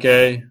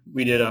 5K.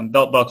 We did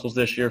belt buckles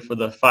this year for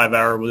the 5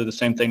 hour. We'll do the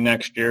same thing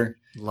next year.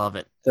 Love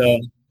it.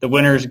 The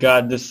winners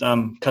got this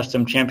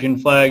custom champion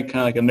flag, kind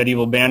of like a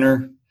medieval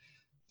banner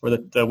for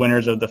the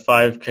winners of the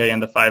 5K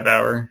and the 5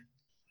 hour.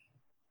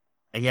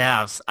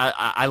 Yeah,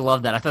 I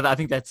love that. I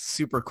think that's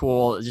super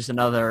cool. Just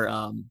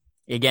another,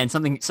 again,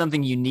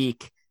 something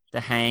unique to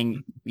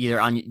hang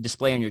either on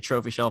display on your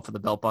trophy shelf for the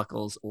belt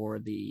buckles or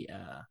the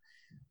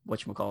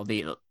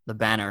whatchamacallit, the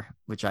banner,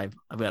 which I've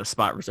got a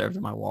spot reserved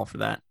on my wall for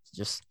that.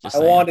 Just I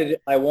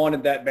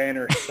wanted that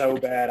banner so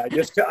bad.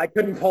 I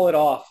couldn't pull it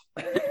off.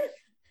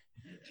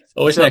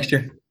 Always next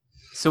year.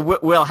 So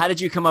Will, how did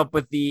you come up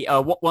with the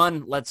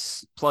one?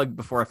 Let's plug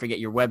before I forget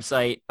your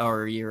website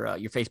or your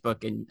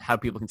Facebook and how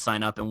people can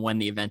sign up and when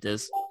the event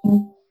is.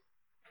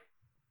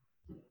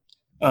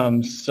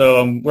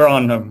 So we're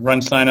on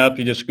Run Sign Up.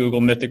 You just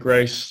Google Mythic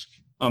Race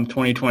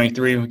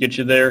 2023. We'll get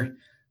you there.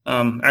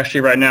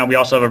 Actually, right now we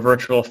also have a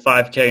virtual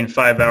 5K and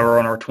 5 hour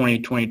on our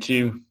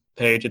 2022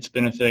 page. It's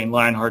benefiting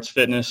Lionhearts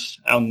Fitness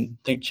out in,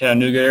 I think,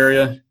 Chattanooga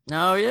area.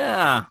 Oh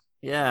yeah,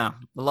 I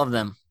love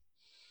them.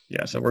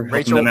 Yeah, so we're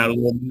helping them out a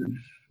little bit.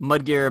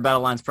 Mudgear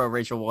Battle Lines Pro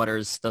Rachel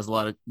Waters does a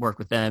lot of work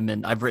with them,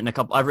 and I've written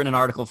an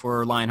article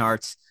for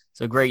Lionhearts.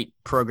 So great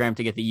program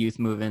to get the youth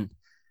moving.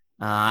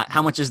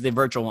 How much is the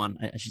virtual one?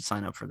 I should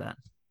sign up for that.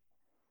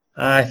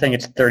 I think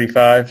it's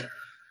 $35.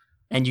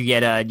 And you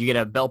get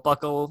a belt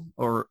buckle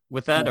or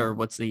with that, or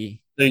what's the?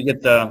 So you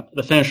get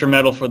the finisher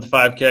medal for the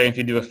 5K. If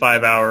you do a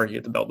 5 hour, you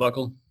get the belt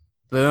buckle.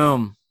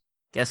 Boom!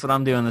 Guess what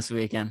I'm doing this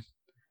weekend?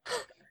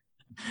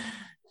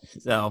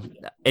 So,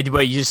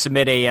 you just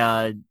submit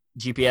a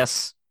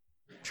GPS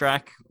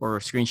track or a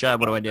screenshot?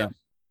 What do I do?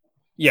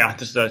 Yeah,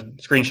 just a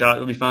screenshot.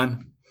 It'll be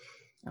fine.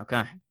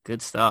 Okay,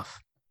 good stuff.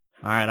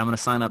 All right, I'm going to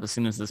sign up as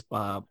soon as this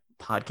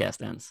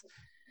podcast ends.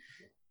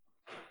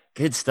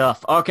 Good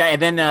stuff. Okay,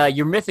 and then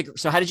your Mythic.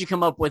 So how did you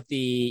come up with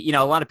the,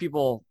 a lot of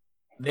people,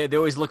 they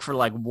always look for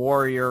like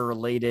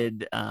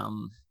warrior-related, I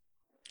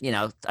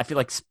feel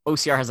like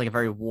OCR has like a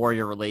very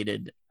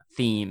warrior-related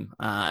theme.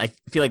 I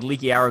feel like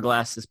Leaky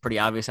Hourglass is pretty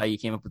obvious how you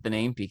came up with the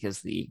name because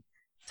the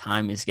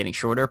time is getting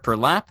shorter per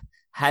lap.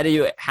 How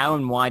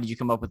and why did you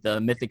come up with the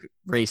Mythic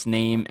Race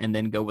name and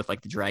then go with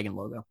like the dragon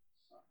logo?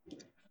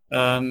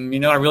 I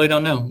really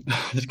don't know.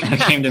 It kind of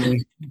came to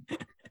me.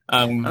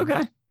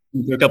 Okay.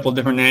 A couple of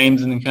different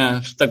names and then kind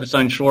of stuck with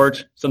something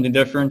short, something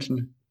different,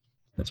 and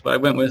that's what I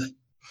went with.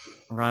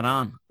 Right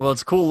on. Well,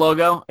 it's a cool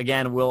logo.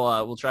 Again,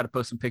 we'll try to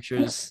post some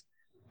pictures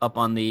up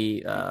on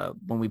the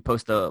when we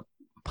post the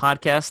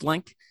podcast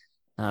link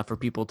for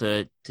people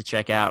to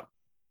check out.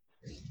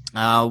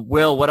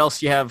 Will, what else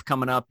do you have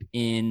coming up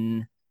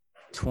in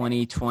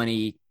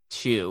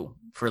 2022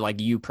 for like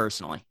you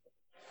personally?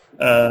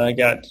 I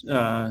got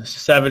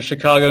Savage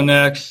Chicago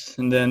next,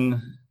 and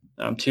then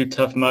 2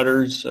 Tough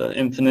Mudders,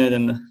 Infinite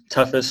and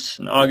Toughest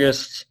in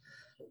August,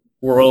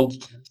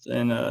 World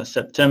in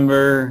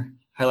September,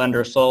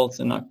 Highlander Assault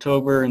in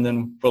October, and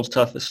then World's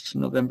Toughest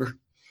in November.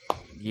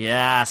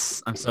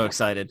 Yes, I'm so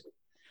excited.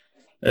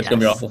 It's gonna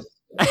be awful.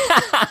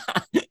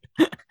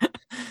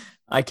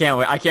 I can't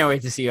wait. I can't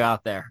wait to see you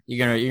out there.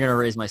 You're gonna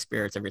raise my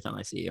spirits every time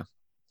I see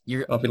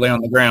you. I'll be laying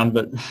on the ground,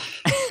 but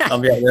I'll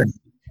be out there.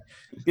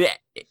 Yeah.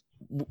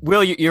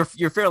 Will,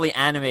 you're fairly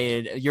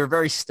animated. You're a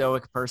very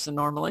stoic person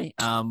normally.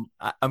 I'm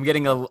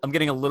getting a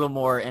little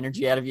more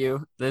energy out of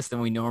you than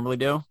we normally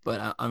do,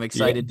 but I'm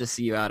excited to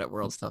see you out at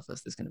World's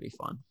Toughest. It's going to be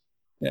fun.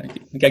 Yeah,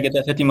 you gotta get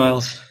that 50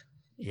 miles.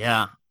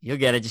 Yeah, you'll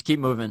get it. Just keep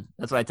moving.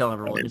 That's what I tell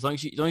everyone. As long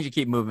as you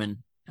keep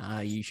moving,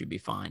 you should be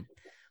fine.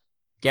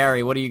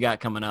 Gary, what do you got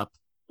coming up?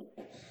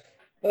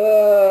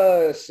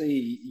 Let's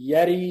see,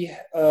 Yeti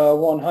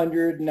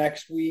 100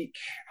 next week.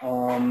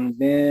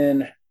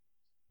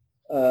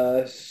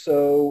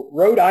 So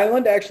Rhode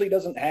Island actually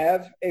doesn't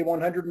have a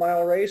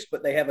 100-mile race,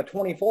 but they have a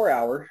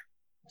 24-hour.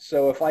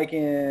 So if I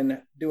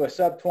can do a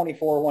sub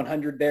 24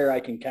 100 there, I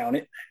can count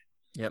it.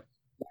 Yep.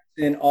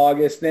 In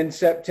August, then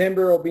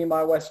September will be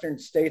my Western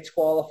States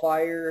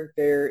qualifier.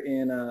 They're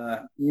in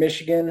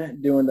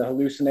Michigan doing the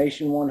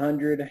Hallucination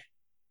 100.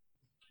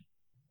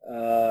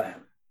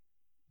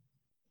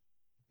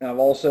 I've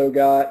also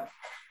got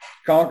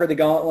Conquer the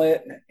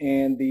Gauntlet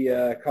and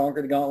the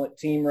Conquer the Gauntlet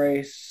team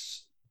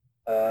race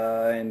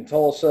in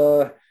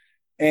Tulsa,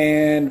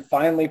 and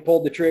finally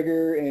pulled the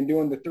trigger and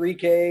doing the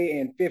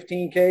 3K and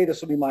 15K.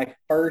 This will be my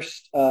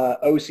first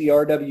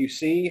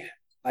OCRWC.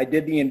 I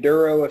did the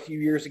Enduro a few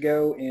years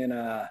ago in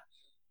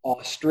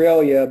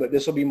Australia, but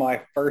this will be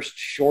my first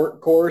short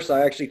course.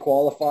 I actually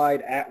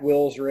qualified at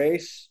Will's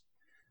race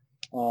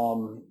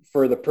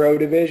for the pro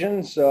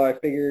division, so I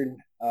figured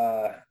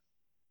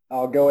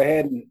I'll go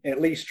ahead and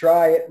at least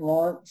try it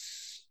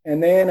once.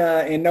 And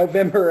then in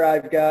November,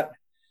 I've got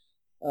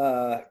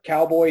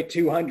Cowboy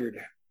 200.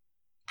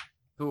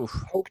 Oof.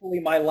 Hopefully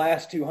my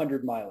last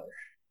 200 miler.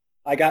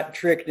 I got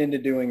tricked into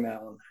doing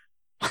that one.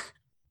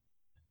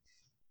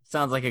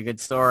 Sounds like a good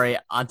story.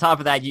 On top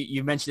of that,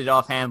 you mentioned it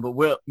offhand,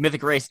 but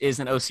Mythic Race is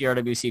an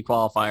OCRWC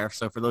qualifier.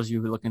 So for those of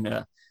you who are looking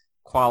to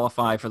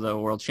qualify for the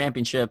World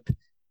Championship,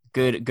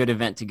 good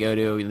event to go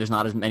to. There's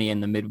not as many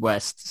in the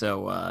Midwest,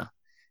 so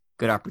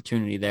good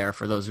opportunity there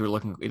for those who are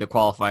looking to either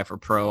qualify for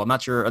pro. I'm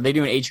not sure. Are they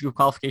doing age group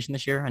qualification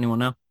this year? Anyone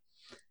know?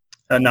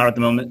 Not at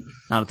the moment.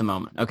 Not at the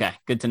moment. Okay,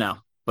 good to know.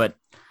 But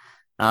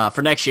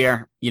for next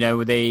year,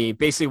 they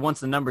basically, once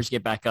the numbers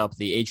get back up,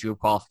 the age group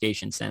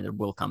qualification standard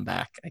will come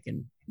back. I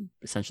can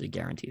essentially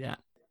guarantee that.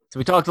 So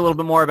we talked a little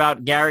bit more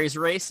about Gary's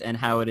race and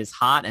how it is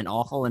hot and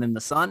awful and in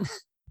the sun.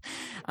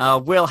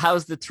 Will,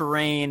 how's the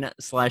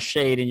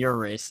terrain/shade in your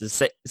race?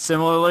 Is it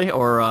similarly,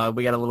 or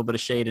we got a little bit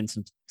of shade and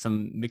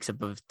some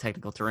mix-up of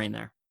technical terrain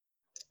there?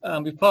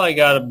 We probably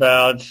got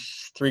about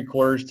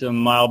 3/4 to a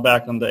mile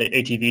back on the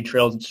ATV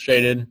trails. It's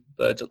shaded,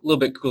 but it's a little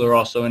bit cooler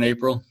also in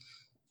April.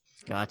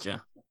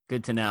 Gotcha.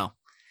 Good to know.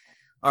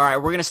 All right,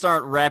 we're going to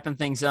start wrapping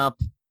things up.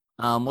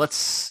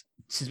 Since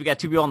we got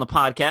two people on the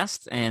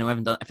podcast, and I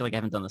feel like I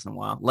haven't done this in a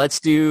while. Let's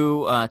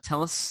do,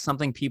 tell us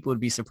something people would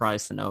be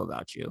surprised to know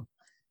about you.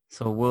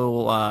 So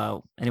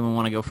anyone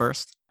want to go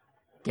first?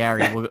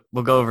 Gary,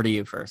 we'll go over to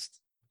you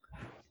first.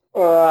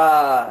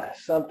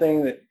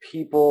 Something that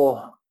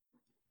people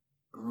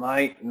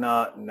might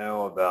not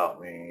know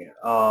about me.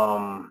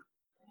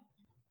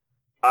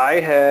 I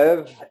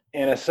have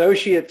an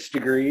associate's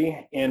degree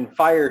in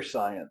fire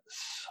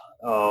science.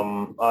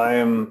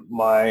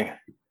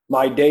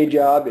 My day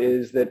job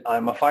is that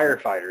I'm a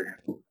firefighter.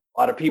 A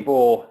lot of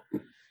people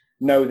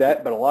know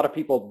that, but a lot of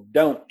people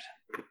don't.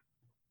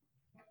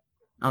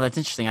 Oh, that's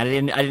interesting. I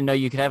didn't know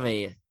you could have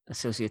a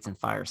associate's in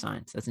fire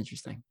science. That's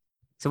interesting.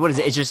 So what is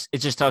it? It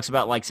just talks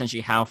about like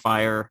essentially how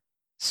fire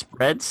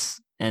spreads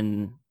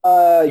and.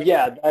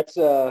 Yeah, that's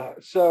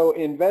so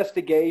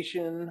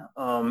investigation,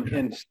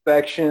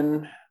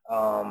 inspection,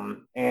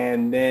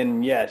 and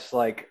then yes,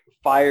 like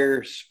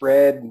fire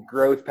spread,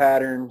 growth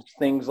patterns,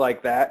 things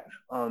like that.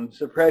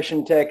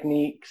 Suppression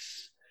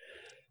techniques,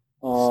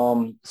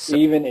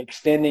 even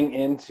extending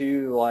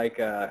into like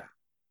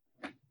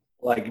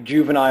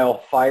juvenile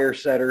fire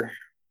setter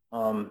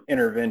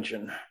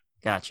intervention.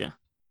 Gotcha.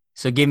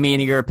 So give me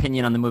your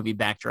opinion on the movie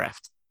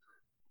Backdraft.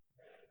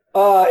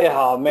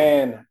 Yeah,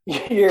 man,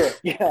 you're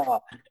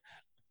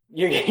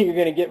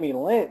gonna get me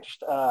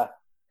lynched.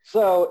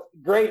 So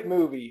great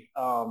movie.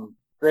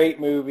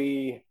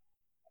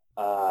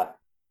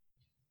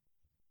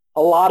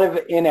 A lot of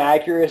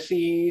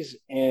inaccuracies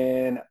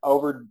and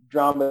over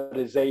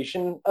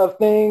dramatization of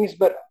things,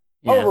 but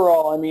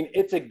overall, I mean,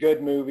 it's a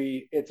good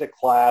movie. It's a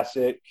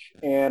classic,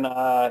 and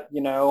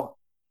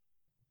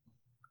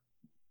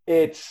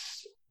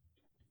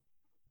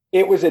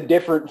it was a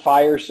different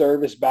fire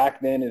service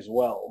back then as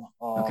well.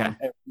 Okay.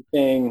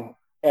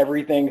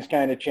 Everything's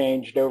kind of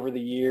changed over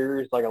the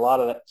years. Like a lot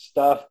of that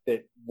stuff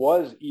that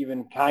was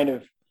even kind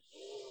of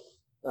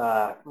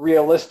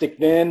realistic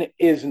then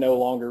is no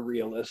longer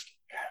realistic.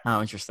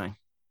 Oh, interesting.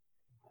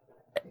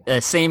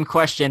 Same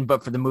question,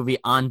 but for the movie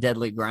On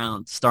Deadly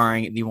Ground,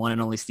 starring the one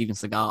and only Steven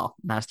Seagal,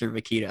 Master of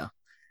Aikido.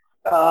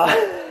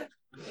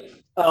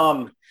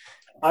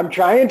 I'm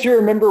trying to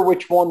remember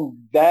which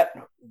one that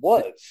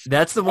was.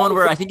 That's the one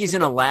where I think he's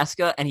in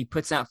Alaska and he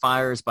puts out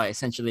fires by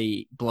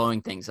essentially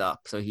blowing things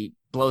up. So he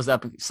blows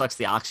up, sucks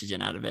the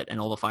oxygen out of it, and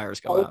all the fires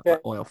go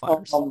out, oil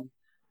fires.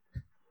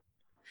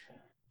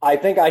 I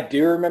think I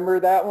do remember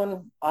that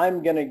one.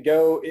 I'm going to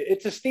go.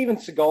 It's a Steven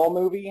Seagal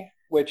movie,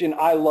 and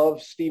I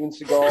love Steven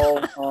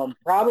Seagal.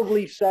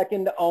 Probably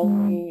second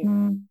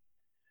only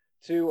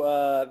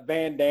to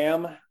Van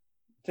Damme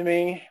to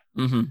me.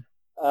 Mm-hmm.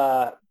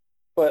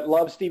 But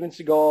love Steven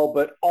Seagal,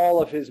 but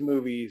all of his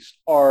movies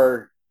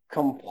are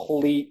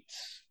complete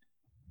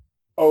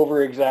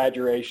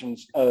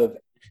over-exaggerations of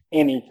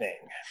anything.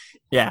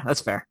 Yeah,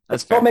 that's fair.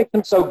 That's fair. What makes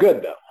them so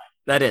good, though.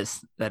 That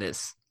is.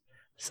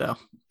 So,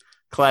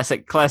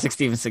 classic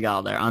Steven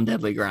Seagal there, On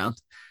Deadly Ground.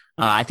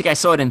 I think I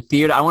saw it in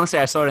theater. I want to say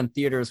I saw it in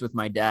theaters with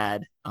my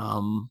dad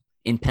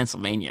in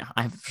Pennsylvania.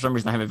 For some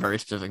reason, I have a very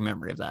specific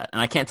memory of that.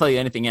 And I can't tell you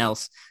anything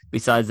else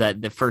besides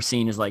that the first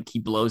scene is like he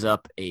blows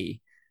up a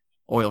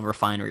oil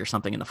refinery or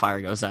something and the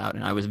fire goes out.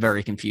 And I was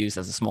very confused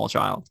as a small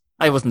child.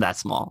 I wasn't that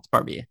small. It's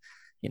probably,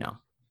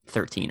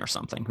 13 or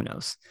something. Who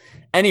knows?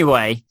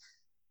 Anyway,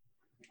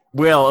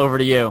 Will, over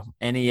to you.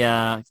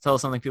 Tell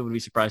us something people would be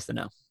surprised to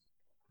know.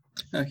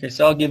 Okay,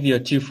 so I'll give you a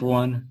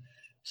 2-for-1.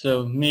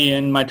 So me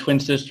and my twin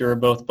sister are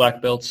both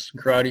black belts in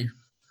karate.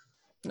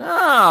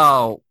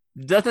 No,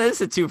 that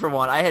is a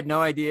 2-for-1. I had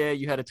no idea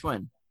you had a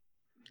twin.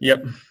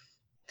 Yep.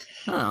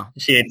 Oh.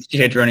 She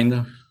hates running,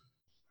 though.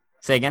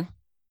 Say again?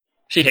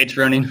 She hates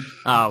running.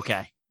 Oh,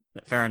 okay.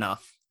 Fair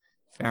enough.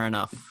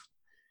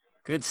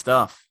 Good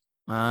stuff.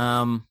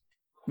 Yeah,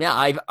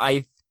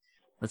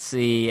 let's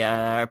see.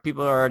 I've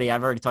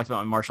already talked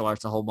about my martial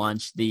arts a whole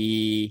bunch.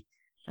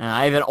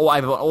 I have an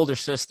older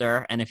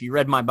sister, and if you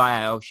read my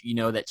bio, you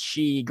know that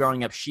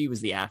growing up, she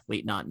was the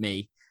athlete, not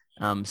me.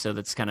 So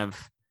that's kind of,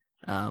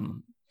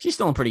 she's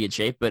still in pretty good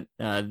shape, but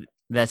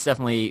that's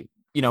definitely,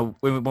 when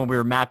we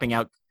were mapping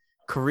out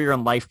career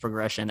and life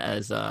progression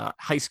as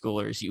high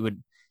schoolers, it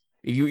would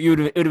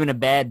have been a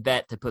bad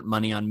bet to put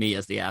money on me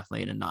as the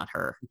athlete and not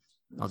her.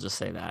 I'll just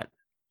say that.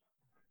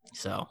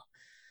 So,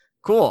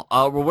 Cool.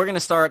 Well, we're going to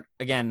start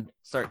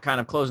kind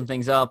of closing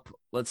things up.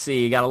 Let's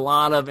see. You got a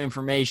lot of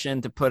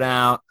information to put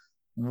out.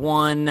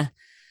 The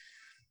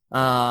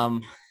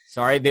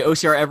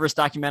OCR Everest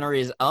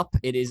documentary is up.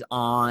 It is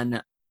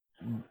on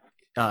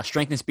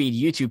Strength and Speed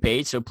YouTube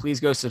page. So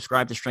please go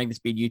subscribe to Strength and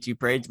Speed YouTube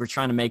page. We're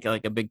trying to make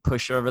like a big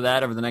push over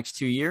that over the next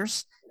 2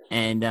 years.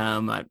 And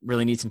I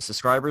really need some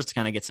subscribers to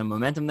kind of get some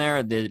momentum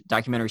there. The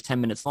documentary is 10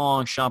 minutes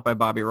long, shot by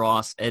Bobby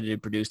Ross,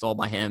 edited, produced all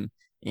by him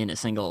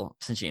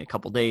essentially in a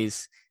couple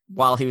days,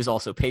 while he was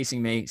also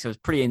pacing me. So it's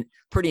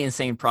pretty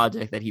insane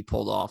project that he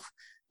pulled off.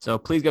 So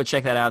please go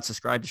check that out.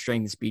 Subscribe to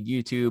Strength and Speed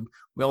YouTube.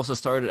 We also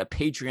started a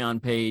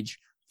Patreon page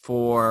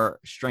for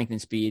Strength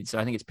and Speed. So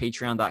I think it's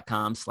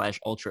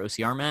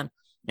patreon.com/ultraocrman.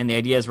 And the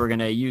idea is we're going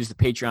to use the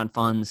Patreon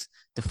funds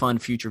to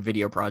fund future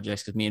video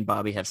projects because me and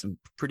Bobby have some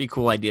pretty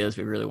cool ideas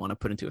we really want to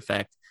put into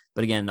effect.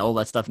 But again, all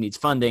that stuff needs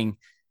funding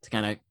to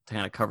kind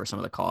of cover some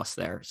of the costs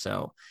there.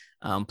 So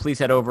please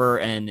head over,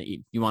 and if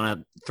you want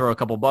to throw a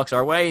couple bucks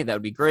our way, that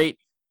would be great.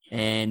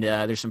 And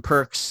there's some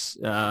perks,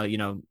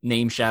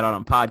 name shout out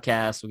on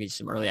podcasts. We'll get you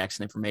some early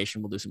access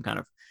information. We'll do some kind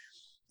of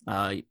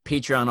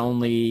Patreon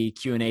only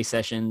Q&A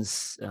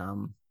sessions,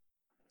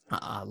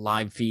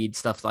 live feed,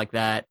 stuff like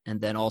that. And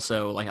then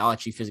also I'll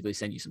actually physically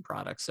send you some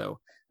products. So,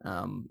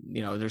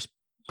 there's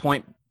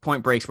point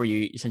breaks where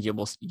you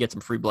essentially you get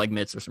some free blood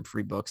mitts or some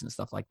free books and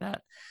stuff like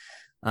that.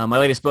 My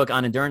latest book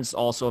on endurance is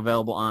also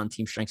available on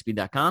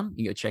teamstrengthspeed.com.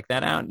 You go check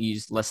that out and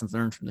use lessons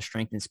learned from the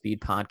Strength and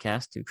Speed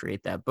podcast to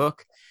create that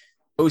book.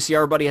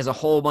 OCR Buddy has a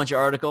whole bunch of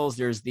articles.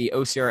 There's the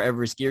OCR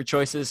Everest gear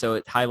choices, so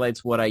it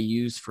highlights what I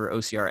use for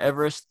OCR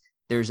Everest.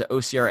 There's the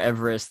OCR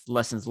Everest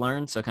lessons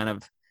learned, so kind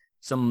of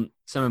some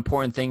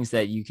important things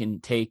that you can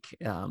take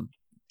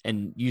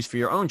and use for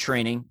your own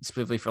training,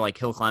 specifically for like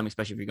hill climbing,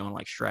 especially if you're going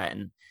like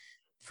Stratton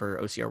for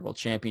OCR World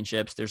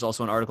Championships. There's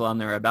also an article on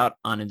there about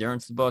on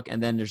endurance, the book.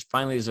 And then there's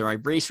a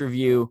race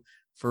review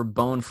for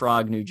Bone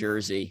Frog, New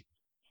Jersey,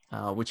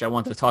 which I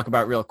wanted to talk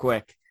about real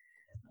quick.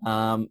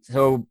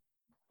 So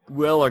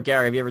Will or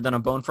Gary, have you ever done a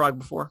Bone Frog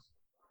before?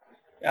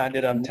 I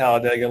did on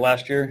Talladega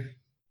last year.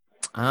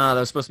 That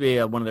was supposed to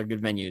be one of their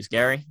good venues.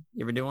 Gary,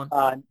 you ever do one?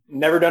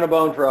 Never done a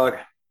Bone Frog.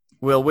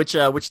 Will, which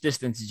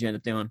distance did you end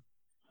up doing?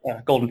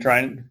 Golden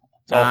Trident.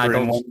 It's all 3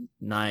 in 1.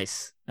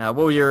 Nice.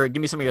 Give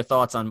me some of your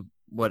thoughts on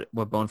what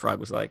Bone Frog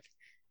was like.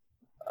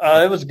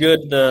 It was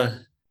good.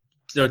 There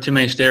were too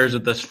many stairs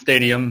at the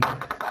stadium,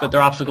 but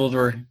their obstacles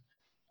were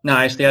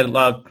nice. They had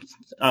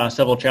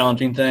several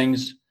challenging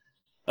things.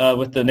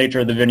 With the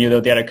nature of the venue,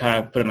 though, they had to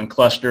kind of put them in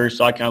clusters,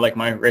 so I kind of like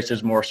my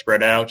races more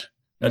spread out.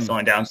 That's the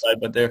only downside,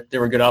 but they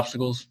were good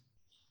obstacles.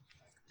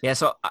 Yeah,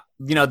 so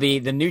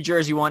the New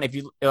Jersey one. If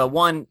you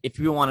want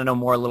to know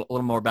a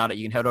little more about it,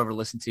 you can head over and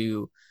listen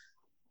to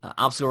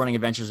Obstacle Running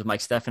Adventures with Mike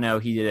Stefano.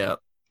 He did a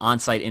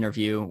on-site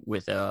interview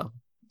with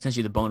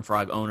essentially the Bone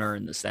Frog owner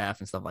and the staff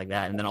and stuff like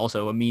that, and then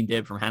also Amin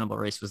Dib from Hannibal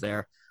Race was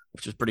there,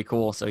 which was pretty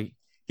cool. So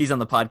he's on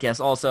the podcast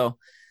also.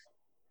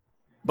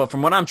 But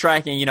from what I'm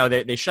tracking,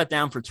 they shut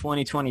down for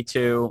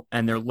 2022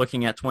 and they're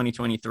looking at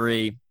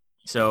 2023.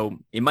 So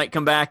it might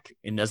come back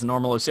as a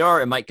normal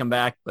OCR. It might come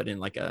back, but in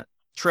like a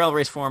trail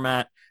race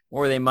format,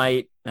 or they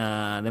might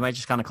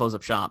just kind of close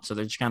up shop. So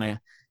they're just kind of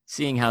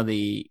seeing how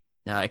the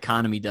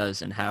economy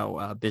does and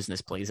how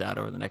business plays out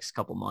over the next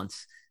couple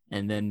months.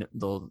 And then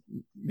they'll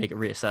make a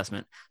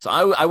reassessment. So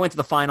I went to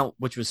the final,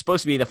 which was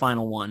supposed to be the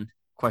final one, ?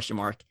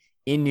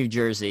 In New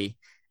Jersey.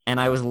 And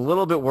I was a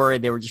little bit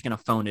worried they were just going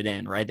to phone it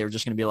in, right? They were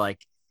just going to be like,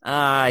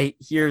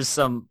 here's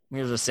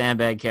a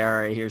sandbag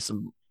carry, here's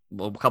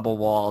a couple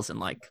walls and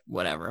like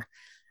whatever.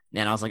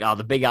 And I was like,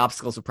 the big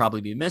obstacles will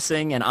probably be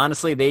missing. And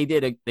honestly, they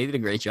did a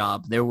great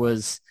job. There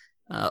was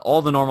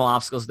all the normal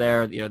obstacles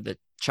there. The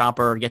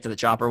chopper, get to the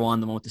chopper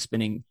one, the one with the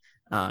spinning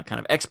kind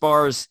of X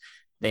bars.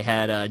 They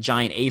had a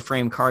giant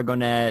A-frame cargo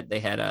net. They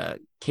had a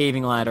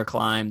caving ladder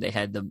climb. They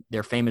had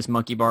their famous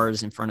monkey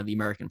bars in front of the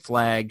American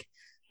flag.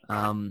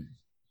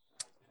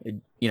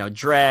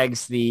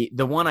 Drags. The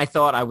one I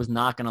thought I was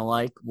not going to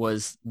like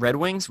was Red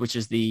Wings, which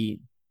is you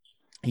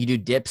do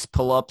dips,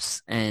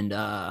 pull-ups, and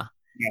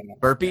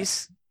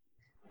burpees.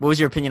 What was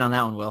your opinion on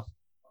that one, Will?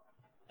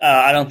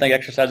 I don't think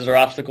exercises are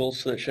obstacles,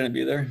 so it shouldn't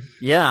be there.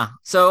 Yeah.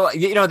 So,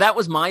 that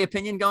was my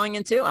opinion going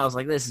into. I was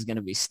like, this is going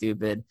to be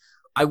stupid.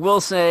 I will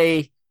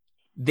say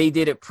they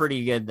did it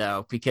pretty good,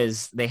 though,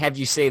 because they have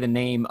you say the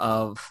name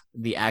of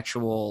the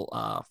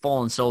actual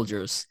fallen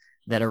soldiers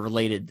that are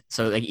related.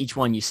 So like each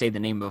one you say the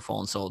name of a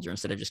fallen soldier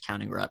instead of just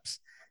counting reps.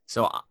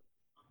 So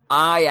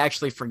I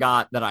actually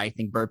forgot that I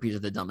think burpees are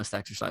the dumbest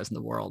exercise in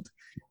the world.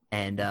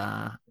 And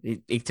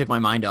it took my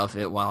mind off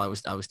it while I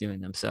was doing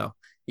them. So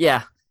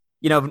yeah,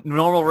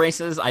 normal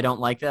races, I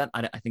don't like that.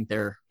 I think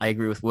I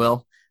agree with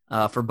Will.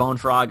 For Bone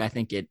Frog, I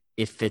think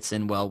it fits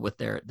in well with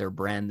their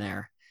brand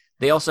there.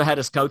 They also had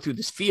us go through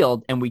this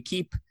field and we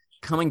keep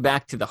coming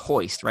back to the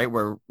hoist, right?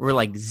 We're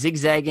like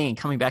zigzagging and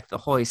coming back to the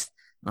hoist.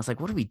 And I was like,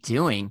 what are we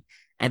doing?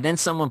 And then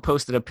someone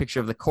posted a picture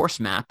of the course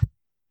map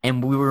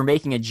and we were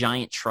making a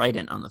giant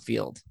trident on the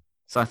field.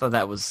 So I thought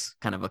that was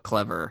kind of a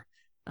clever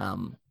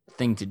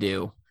thing to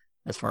do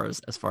as far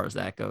as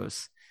that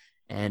goes.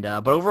 And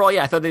but overall,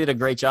 yeah, I thought they did a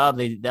great job.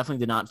 They definitely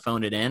did not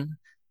phone it in.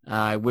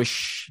 I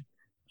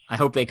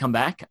hope they come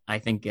back. I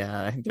think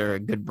they're a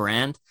good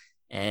brand.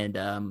 And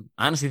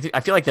honestly,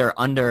 I feel like they're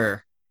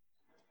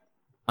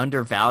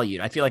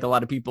undervalued. I feel like a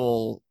lot of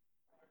people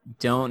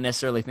don't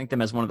necessarily think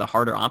them as one of the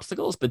harder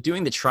obstacles, but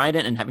doing the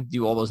Trident and having to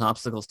do all those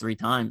obstacles 3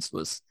 times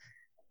was,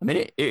 I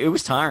mean, it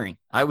was tiring.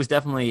 I was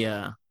definitely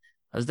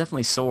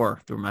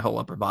sore through my whole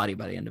upper body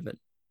by the end of it.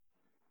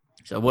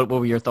 So what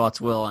were your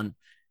thoughts, Will, on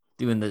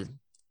doing the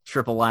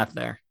triple lap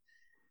there?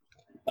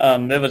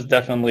 It was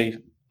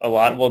definitely a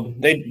lot. Well,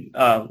 they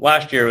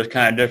last year was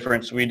kind of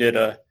different. So we did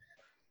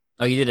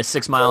you did a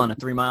 6 mile and a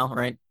 3 mile,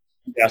 right?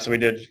 Yeah, so we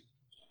did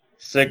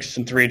 6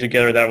 and 3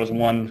 together. That was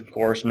one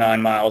course,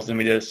 9 miles. Then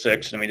we did a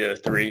 6 and we did a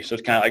 3. So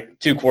it's kind of like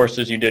 2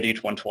 courses. You did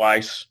each one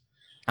twice.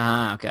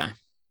 Ah, okay.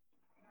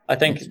 I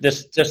think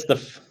just the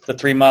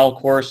 3 mile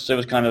course, it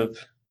was kind of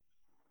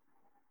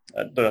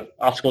the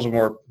obstacles were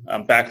more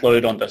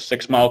backloaded on the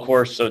 6 mile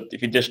course. So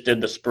if you just did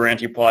the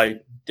sprint, you probably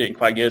didn't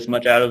quite get as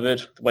much out of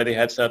it the way they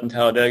had set up in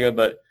Talladega.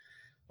 But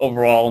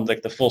overall,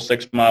 like the full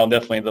 6 mile,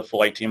 definitely the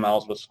full 18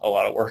 miles was a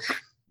lot of work.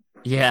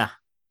 Yeah,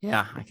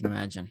 I can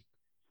imagine.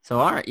 So,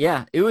 all right,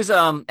 yeah, it was,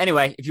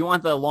 anyway, if you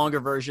want the longer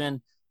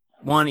version,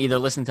 either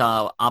listen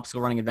to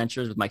Obstacle Running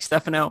Adventures with Mike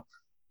Stefano,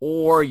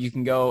 or you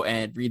can go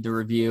and read the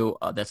review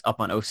that's up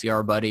on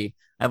OCR Buddy.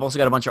 I've also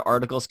got a bunch of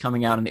articles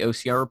coming out in the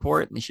OCR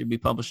report. They should be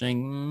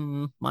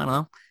publishing, I don't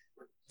know,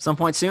 some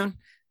point soon.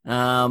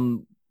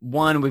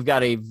 One, we've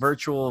got a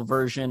virtual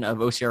version of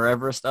OCR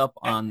Everest up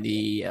on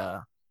the,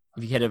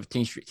 if you head to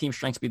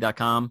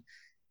teamstrengthspeed.com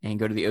and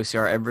go to the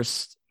OCR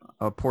Everest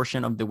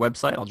portion of the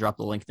website, I'll drop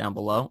the link down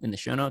below in the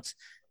show notes.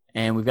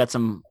 And we've got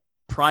some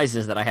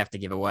prizes that I have to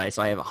give away.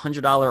 So I have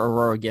 $100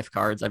 Aurora gift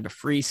cards. I have a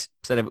free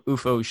set of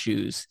UFO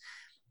shoes.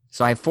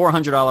 So I have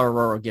 $400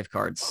 Aurora gift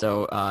cards.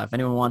 So if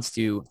anyone wants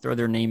to throw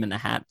their name in the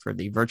hat for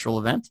the virtual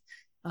event,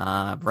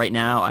 right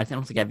now, I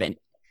don't think I've been,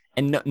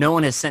 and no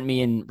one has sent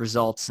me in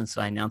results since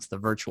I announced the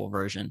virtual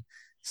version.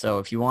 So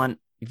if you want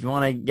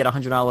to get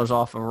 $100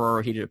 off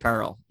Aurora heated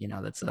apparel,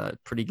 that's a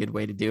pretty good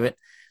way to do it.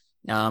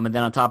 And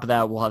then on top of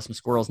that, we'll have some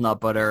Squirrels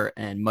nut butter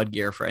and mud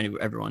gear for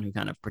everyone who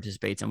kind of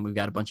participates. And we've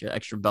got a bunch of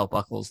extra belt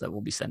buckles that we'll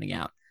be sending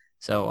out.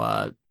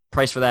 So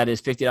price for that is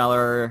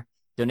 $50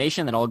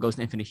 donation. That all goes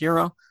to Infinite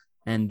Hero.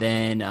 And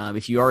then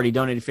if you already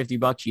donated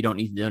 $50, you don't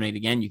need to donate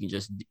again. You can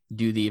just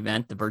do the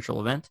event, the virtual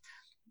event.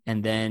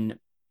 And then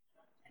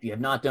if you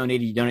have not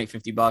donated, you donate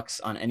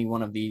 $50 on any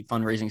one of the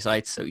fundraising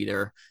sites. So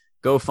either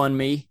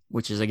GoFundMe,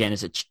 which is, again,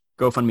 is a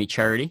GoFundMe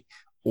charity,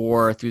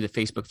 or through the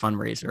Facebook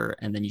fundraiser,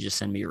 and then you just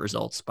send me your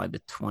results by the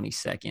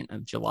 22nd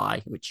of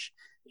July, which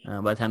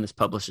by the time this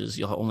publishes,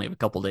 you'll only have a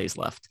couple days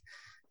left.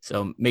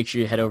 So make sure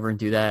you head over and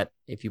do that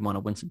if you want to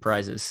win some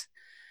prizes.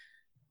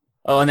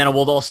 Oh, and then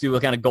we'll also do a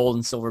kind of gold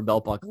and silver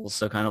belt buckles,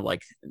 so kind of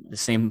like the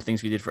same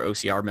things we did for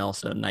OCR Mill,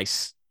 so a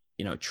nice,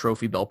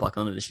 trophy belt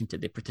buckle in addition to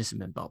the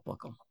participant belt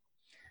buckle.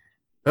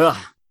 Ugh.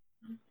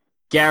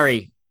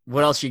 Gary,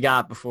 what else you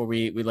got before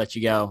we let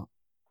you go?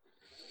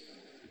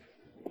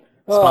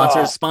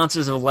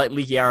 Sponsors of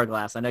Leaky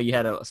Hourglass. I know you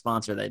had a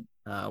sponsor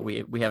that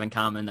we have in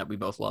common that we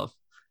both love.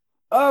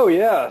 Oh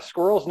yeah,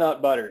 Squirrels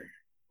Nut Butter.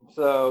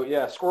 So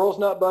yeah, Squirrels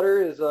Nut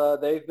Butter is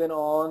they've been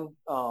on.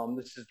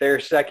 This is their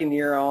second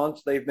year on,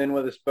 so they've been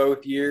with us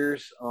both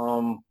years.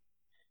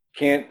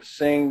 Can't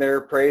sing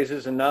their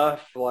praises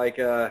enough. Like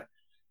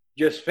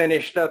just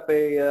finished up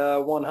a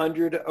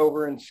 100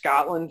 over in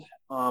Scotland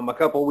a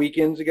couple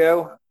weekends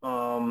ago.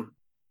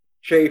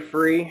 Shave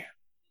free.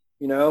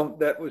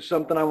 That was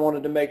something I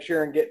wanted to make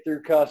sure and get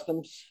through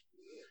customs.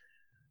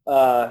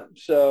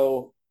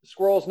 So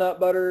Squirrels Nut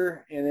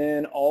Butter, and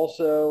then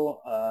also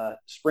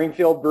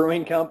Springfield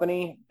Brewing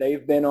Company.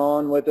 They've been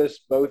on with us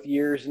both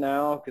years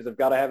now because I've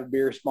got to have a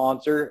beer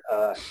sponsor.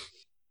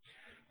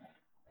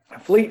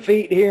 Fleet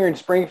Feet here in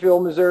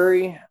Springfield,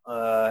 Missouri,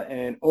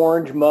 and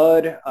Orange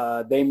Mud.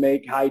 They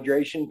make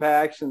hydration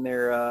packs, and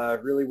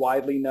they're really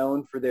widely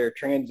known for their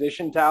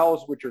transition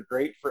towels, which are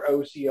great for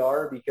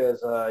OCR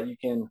because you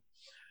can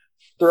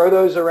throw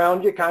those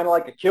around you kind of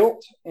like a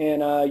kilt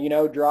and,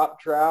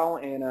 drop trowel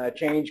and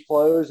change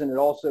clothes. And it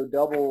also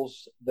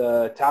doubles,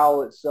 the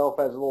towel itself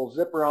has a little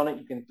zipper on it.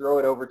 You can throw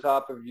it over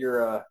top of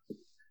your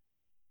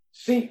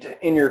seat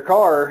in your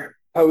car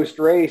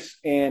post-race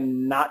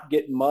and not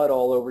get mud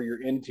all over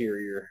your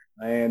interior.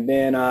 And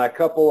then a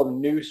couple of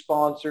new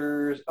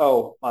sponsors.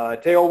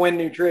 Tailwind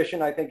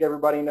Nutrition. I think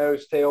everybody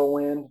knows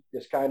Tailwind,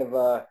 just kind of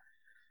a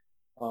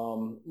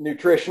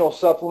nutritional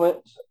supplement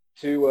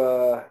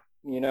to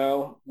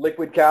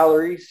liquid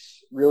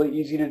calories, really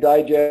easy to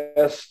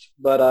digest.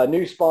 But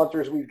new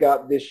sponsors we've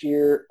got this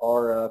year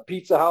are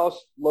Pizza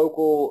House,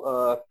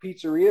 local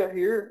pizzeria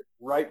here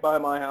right by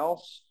my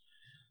house.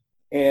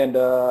 And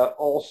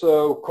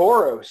also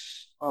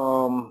Koros.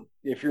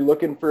 If you're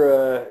looking for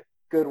a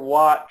good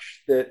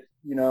watch that,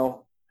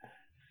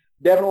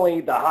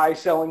 definitely the high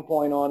selling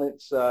point on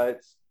it's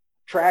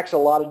tracks a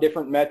lot of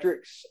different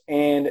metrics,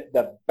 and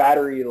the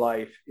battery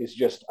life is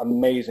just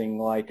amazing.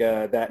 Like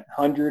that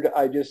 100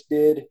 I just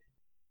did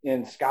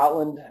in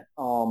Scotland,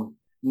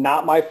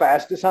 not my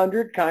fastest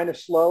 100, kind of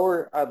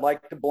slower. I'd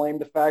like to blame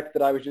the fact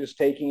that I was just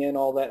taking in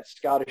all that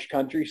Scottish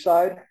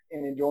countryside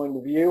and enjoying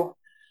the view.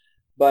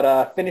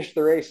 But finished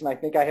the race, and I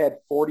think I had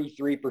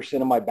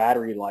 43% of my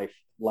battery life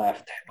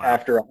left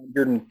after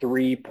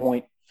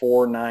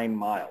 103.49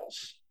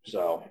 miles.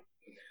 So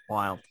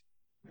wild.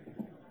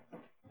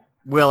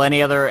 Will,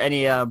 any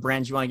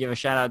brands you want to give a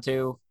shout out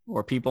to,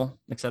 or people,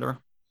 etc.?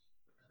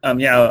 A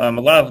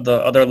lot of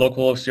the other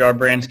local OCR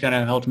brands kind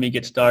of helped me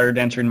get started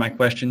answering my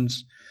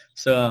questions.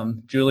 So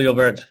Julie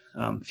over at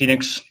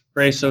Phoenix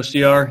Race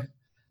OCR,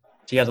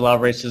 she has a lot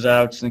of races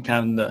out in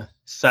kind of the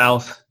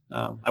south.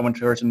 I went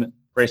to her to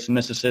race in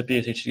Mississippi.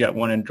 I think she got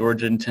one in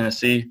Georgia and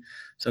Tennessee.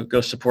 So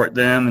go support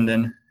them. And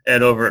then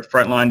Ed over at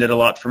Frontline did a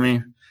lot for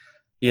me.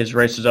 He has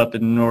races up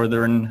in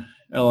northern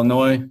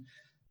Illinois.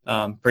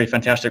 Pretty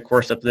fantastic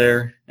course up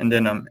there. And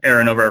then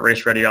Aaron over at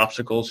Race Ready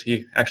Obstacles.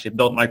 He actually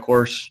built my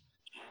course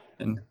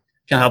and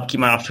kind of helped keep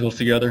my obstacles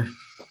together.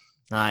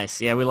 Nice.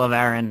 Yeah, we love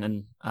Aaron,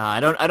 and I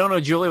don't know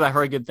Julie, but I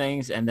heard good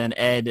things. And then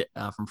Ed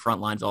from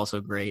Frontline is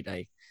also great.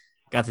 I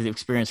got to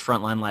experience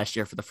Frontline last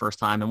year for the first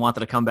time and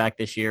wanted to come back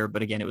this year,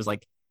 but again, it was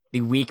like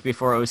the week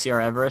before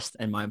OCR Everest,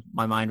 and my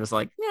mind was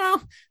like,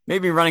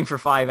 maybe running for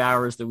 5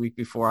 hours the week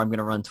before I'm going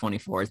to run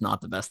 24 is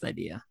not the best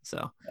idea.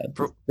 So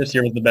this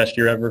year was the best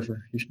year ever.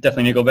 You should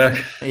definitely need to go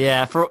back.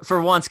 Yeah,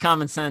 for once,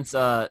 common sense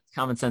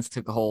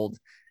took a hold.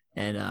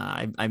 And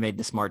I made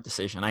the smart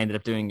decision. I ended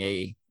up doing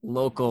a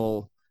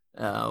local,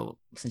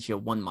 essentially a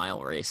 1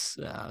 mile race,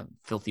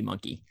 Filthy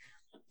Monkey.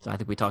 So I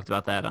think we talked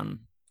about that on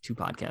 2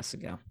 podcasts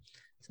ago.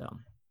 So,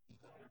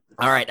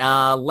 all right.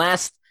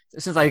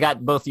 Since I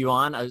got both of you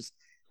on, I was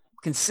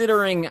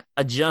considering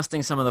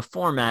adjusting some of the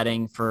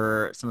formatting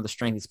for some of the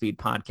Strength and Speed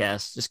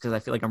podcasts, just because I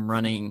feel like I'm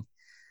running.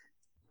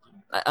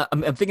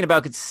 I'm thinking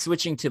about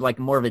switching to like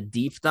more of a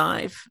deep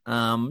dive.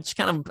 Just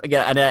kind of,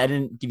 again, I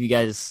didn't give you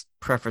guys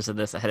preface of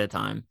this ahead of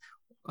time,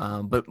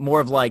 but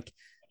more of like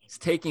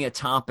taking a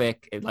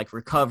topic like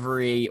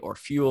recovery or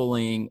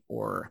fueling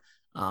or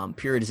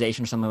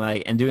periodization or something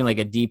like, and doing like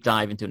a deep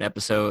dive into an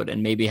episode,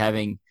 and maybe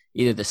having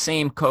either the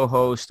same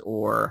co-host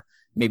or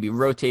maybe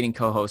rotating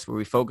co-host where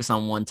we focus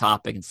on one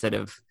topic instead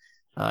of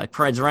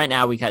right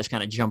now we just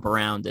kind of jump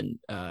around and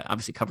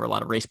obviously cover a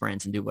lot of race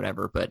brands and do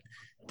whatever, but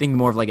think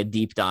more of like a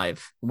deep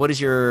dive. What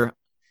is either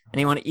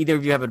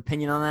of you have an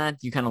opinion on that?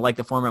 Do you kind of like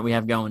the format we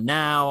have going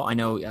now? I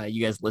know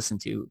you guys listen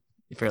to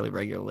fairly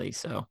regularly,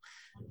 so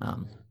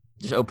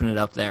just open it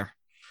up there.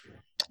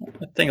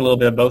 I think a little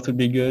bit of both would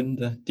be good.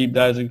 The deep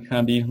dives would kind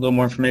of be a little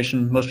more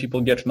information most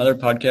people get from other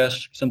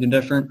podcasts, something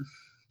different.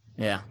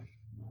 Yeah.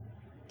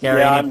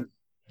 Gary, I'm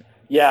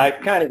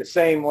kind of the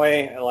same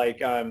way.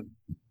 Like, a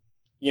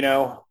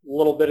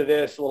little bit of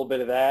this, a little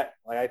bit of that.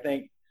 Like, I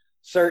think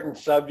certain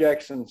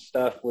subjects and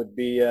stuff would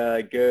be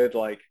good.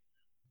 Like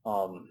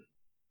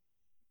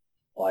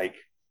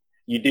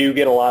you do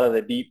get a lot of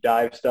the deep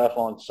dive stuff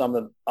on some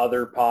of the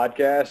other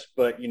podcasts,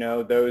 but,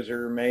 those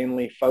are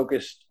mainly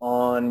focused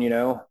on,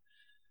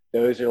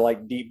 those are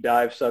like deep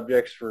dive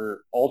subjects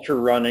for ultra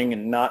running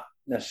and not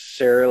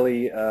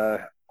necessarily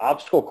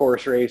obstacle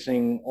course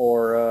racing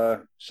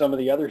or some of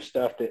the other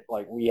stuff that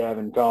like we have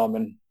in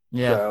common.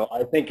 Yeah. So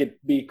I think it'd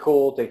be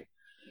cool to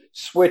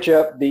switch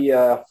up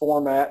the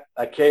format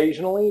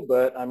occasionally,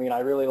 but I mean, I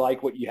really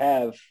like what you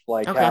have,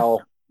 like how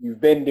you've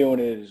been doing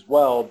it as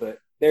well, but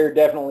there are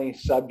definitely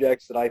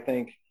subjects that I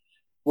think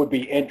would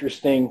be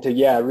interesting to,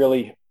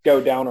 really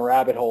go down a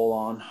rabbit hole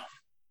on.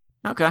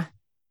 Okay.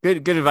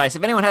 Good advice.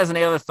 If anyone has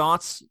any other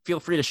thoughts, feel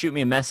free to shoot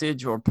me a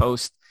message or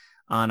post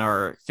on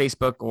our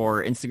Facebook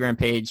or Instagram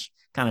page,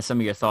 kind of some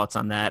of your thoughts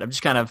on that. I'm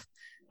just kind of,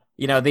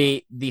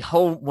 the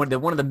whole, one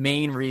of the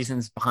main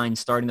reasons behind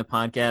starting the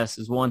podcast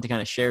is, one, to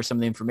kind of share some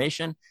of the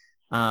information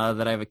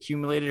that I've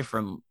accumulated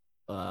from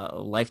a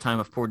lifetime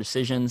of poor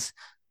decisions.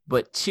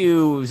 But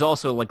 2, is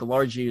also like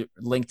largely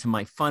linked to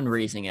my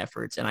fundraising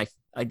efforts. And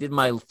I did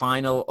my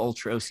final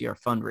Ultra OCR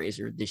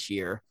fundraiser this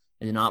year.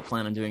 I do not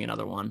plan on doing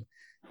another one.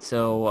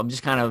 So I'm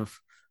just kind of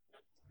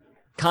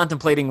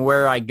contemplating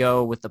where I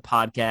go with the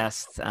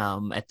podcast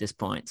at this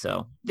point.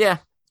 So,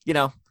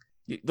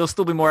 there'll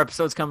still be more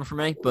episodes coming from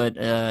me, but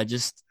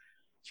just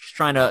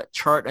trying to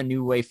chart a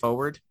new way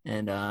forward,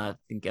 and I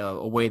think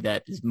a way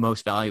that is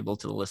most valuable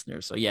to the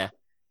listeners. So,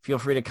 feel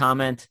free to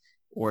comment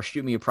or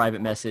shoot me a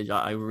private message.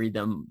 I read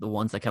them, the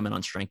ones that come in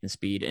on Strength and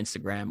Speed,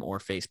 Instagram or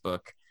Facebook,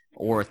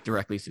 or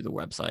directly through the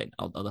website.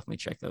 I'll definitely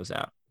check those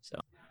out. So,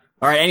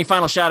 all right, any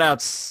final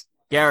shout-outs,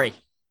 Gary?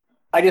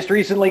 I just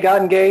recently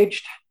got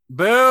engaged.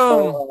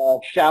 Boom!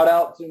 So, shout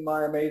out to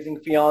my amazing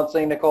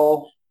fiance,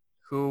 Nicole,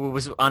 who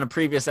was on a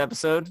previous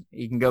episode.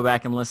 You can go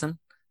back and listen.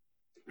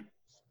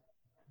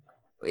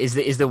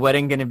 Is the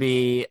wedding going to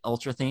be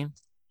ultra themed?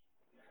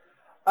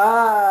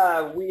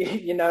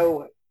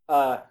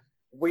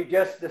 We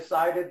just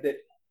decided that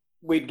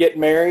we'd get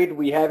married.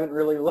 We haven't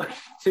really looked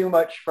too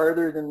much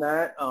further than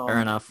that.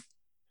 Fair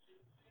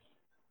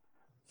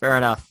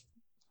enough.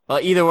 Well,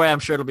 either way, I'm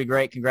sure it'll be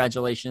great.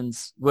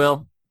 Congratulations.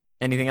 Will,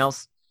 anything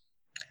else?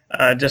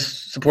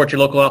 Just support your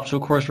local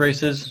obstacle course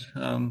races.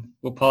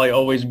 We'll probably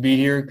always be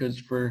here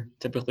because we're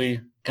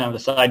typically kind of a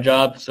side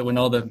job. So when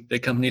all the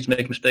big companies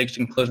make mistakes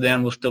and close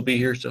down, we'll still be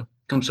here. So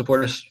come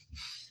support us.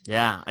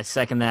 Yeah, I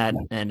second that.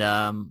 And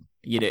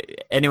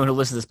anyone who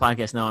listens to this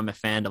podcast know I'm a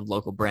fan of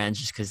local brands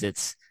just because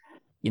it's,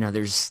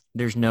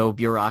 there's no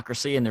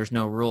bureaucracy and there's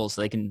no rules.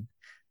 So they can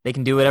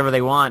do whatever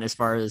they want as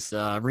far as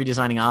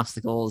redesigning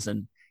obstacles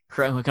and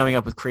coming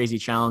up with crazy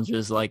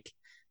challenges like,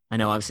 I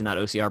know obviously not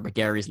OCR, but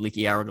Gary's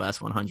Leaky Hourglass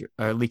 100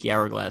 or Leaky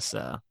Hourglass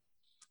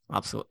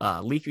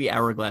Leaky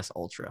Hourglass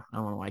Ultra. I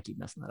don't know why I keep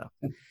messing that up.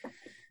 All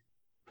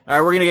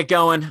right, we're gonna get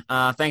going.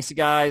 Thanks you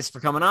guys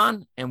for coming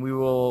on, and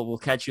we'll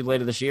catch you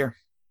later this year.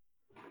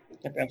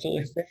 Yep,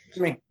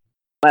 absolutely.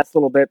 Last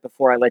little bit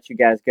before I let you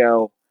guys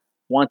go,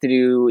 wanted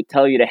to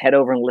tell you to head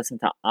over and listen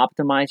to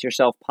Optimize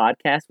Yourself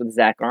podcast with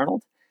Zach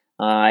Arnold.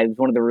 It was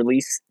one of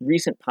the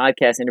recent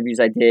podcast interviews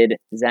I did.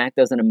 Zach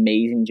does an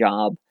amazing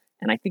job.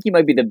 And I think he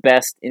might be the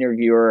best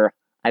interviewer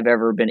I've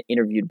ever been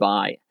interviewed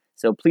by.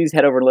 So please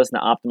head over and listen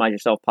to Optimize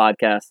Yourself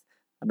podcast.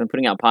 I've been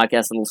putting out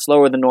podcasts a little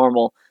slower than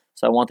normal,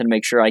 so I wanted to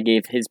make sure I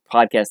gave his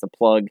podcast a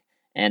plug.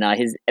 And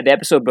the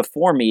episode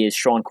before me is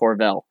Sean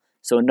Corvell.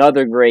 So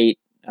another great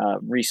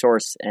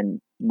resource and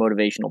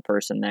motivational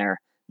person there,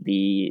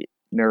 the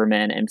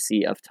Mirrorman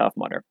MC of Tough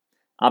Mudder.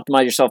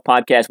 Optimize Yourself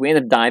podcast, we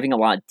ended up diving a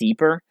lot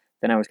deeper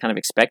than I was kind of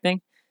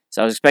expecting.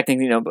 So I was expecting,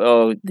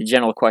 the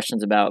general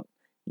questions about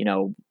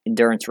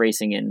endurance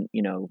racing and,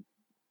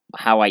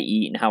 how I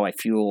eat and how I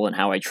fuel and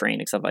how I train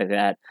and stuff like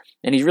that.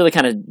 And he's really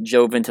kind of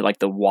dove into like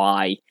the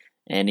why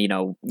and,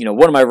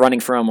 what am I running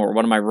from or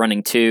what am I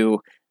running to?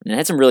 And it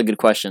had some really good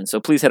questions. So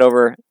please head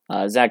over.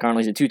 Zach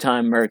Arnold is a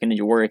 2-time American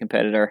Ninja Warrior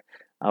competitor,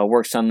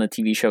 works on the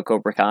TV show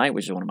Cobra Kai,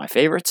 which is one of my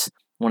favorites,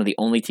 one of the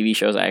only TV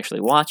shows I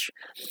actually watch.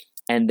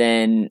 And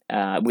then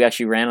we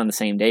actually ran on the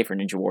same day for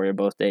Ninja Warrior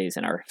both days,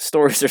 and our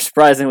stories are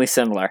surprisingly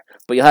similar.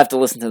 But you'll have to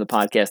listen to the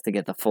podcast to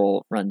get the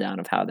full rundown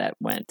of how that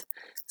went.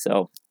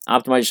 So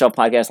Optimize Yourself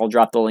podcast, I'll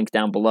drop the link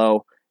down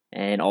below,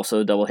 and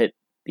also double hit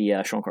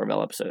the Sean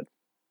Corvell episode.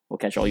 We'll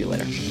catch all you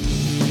later.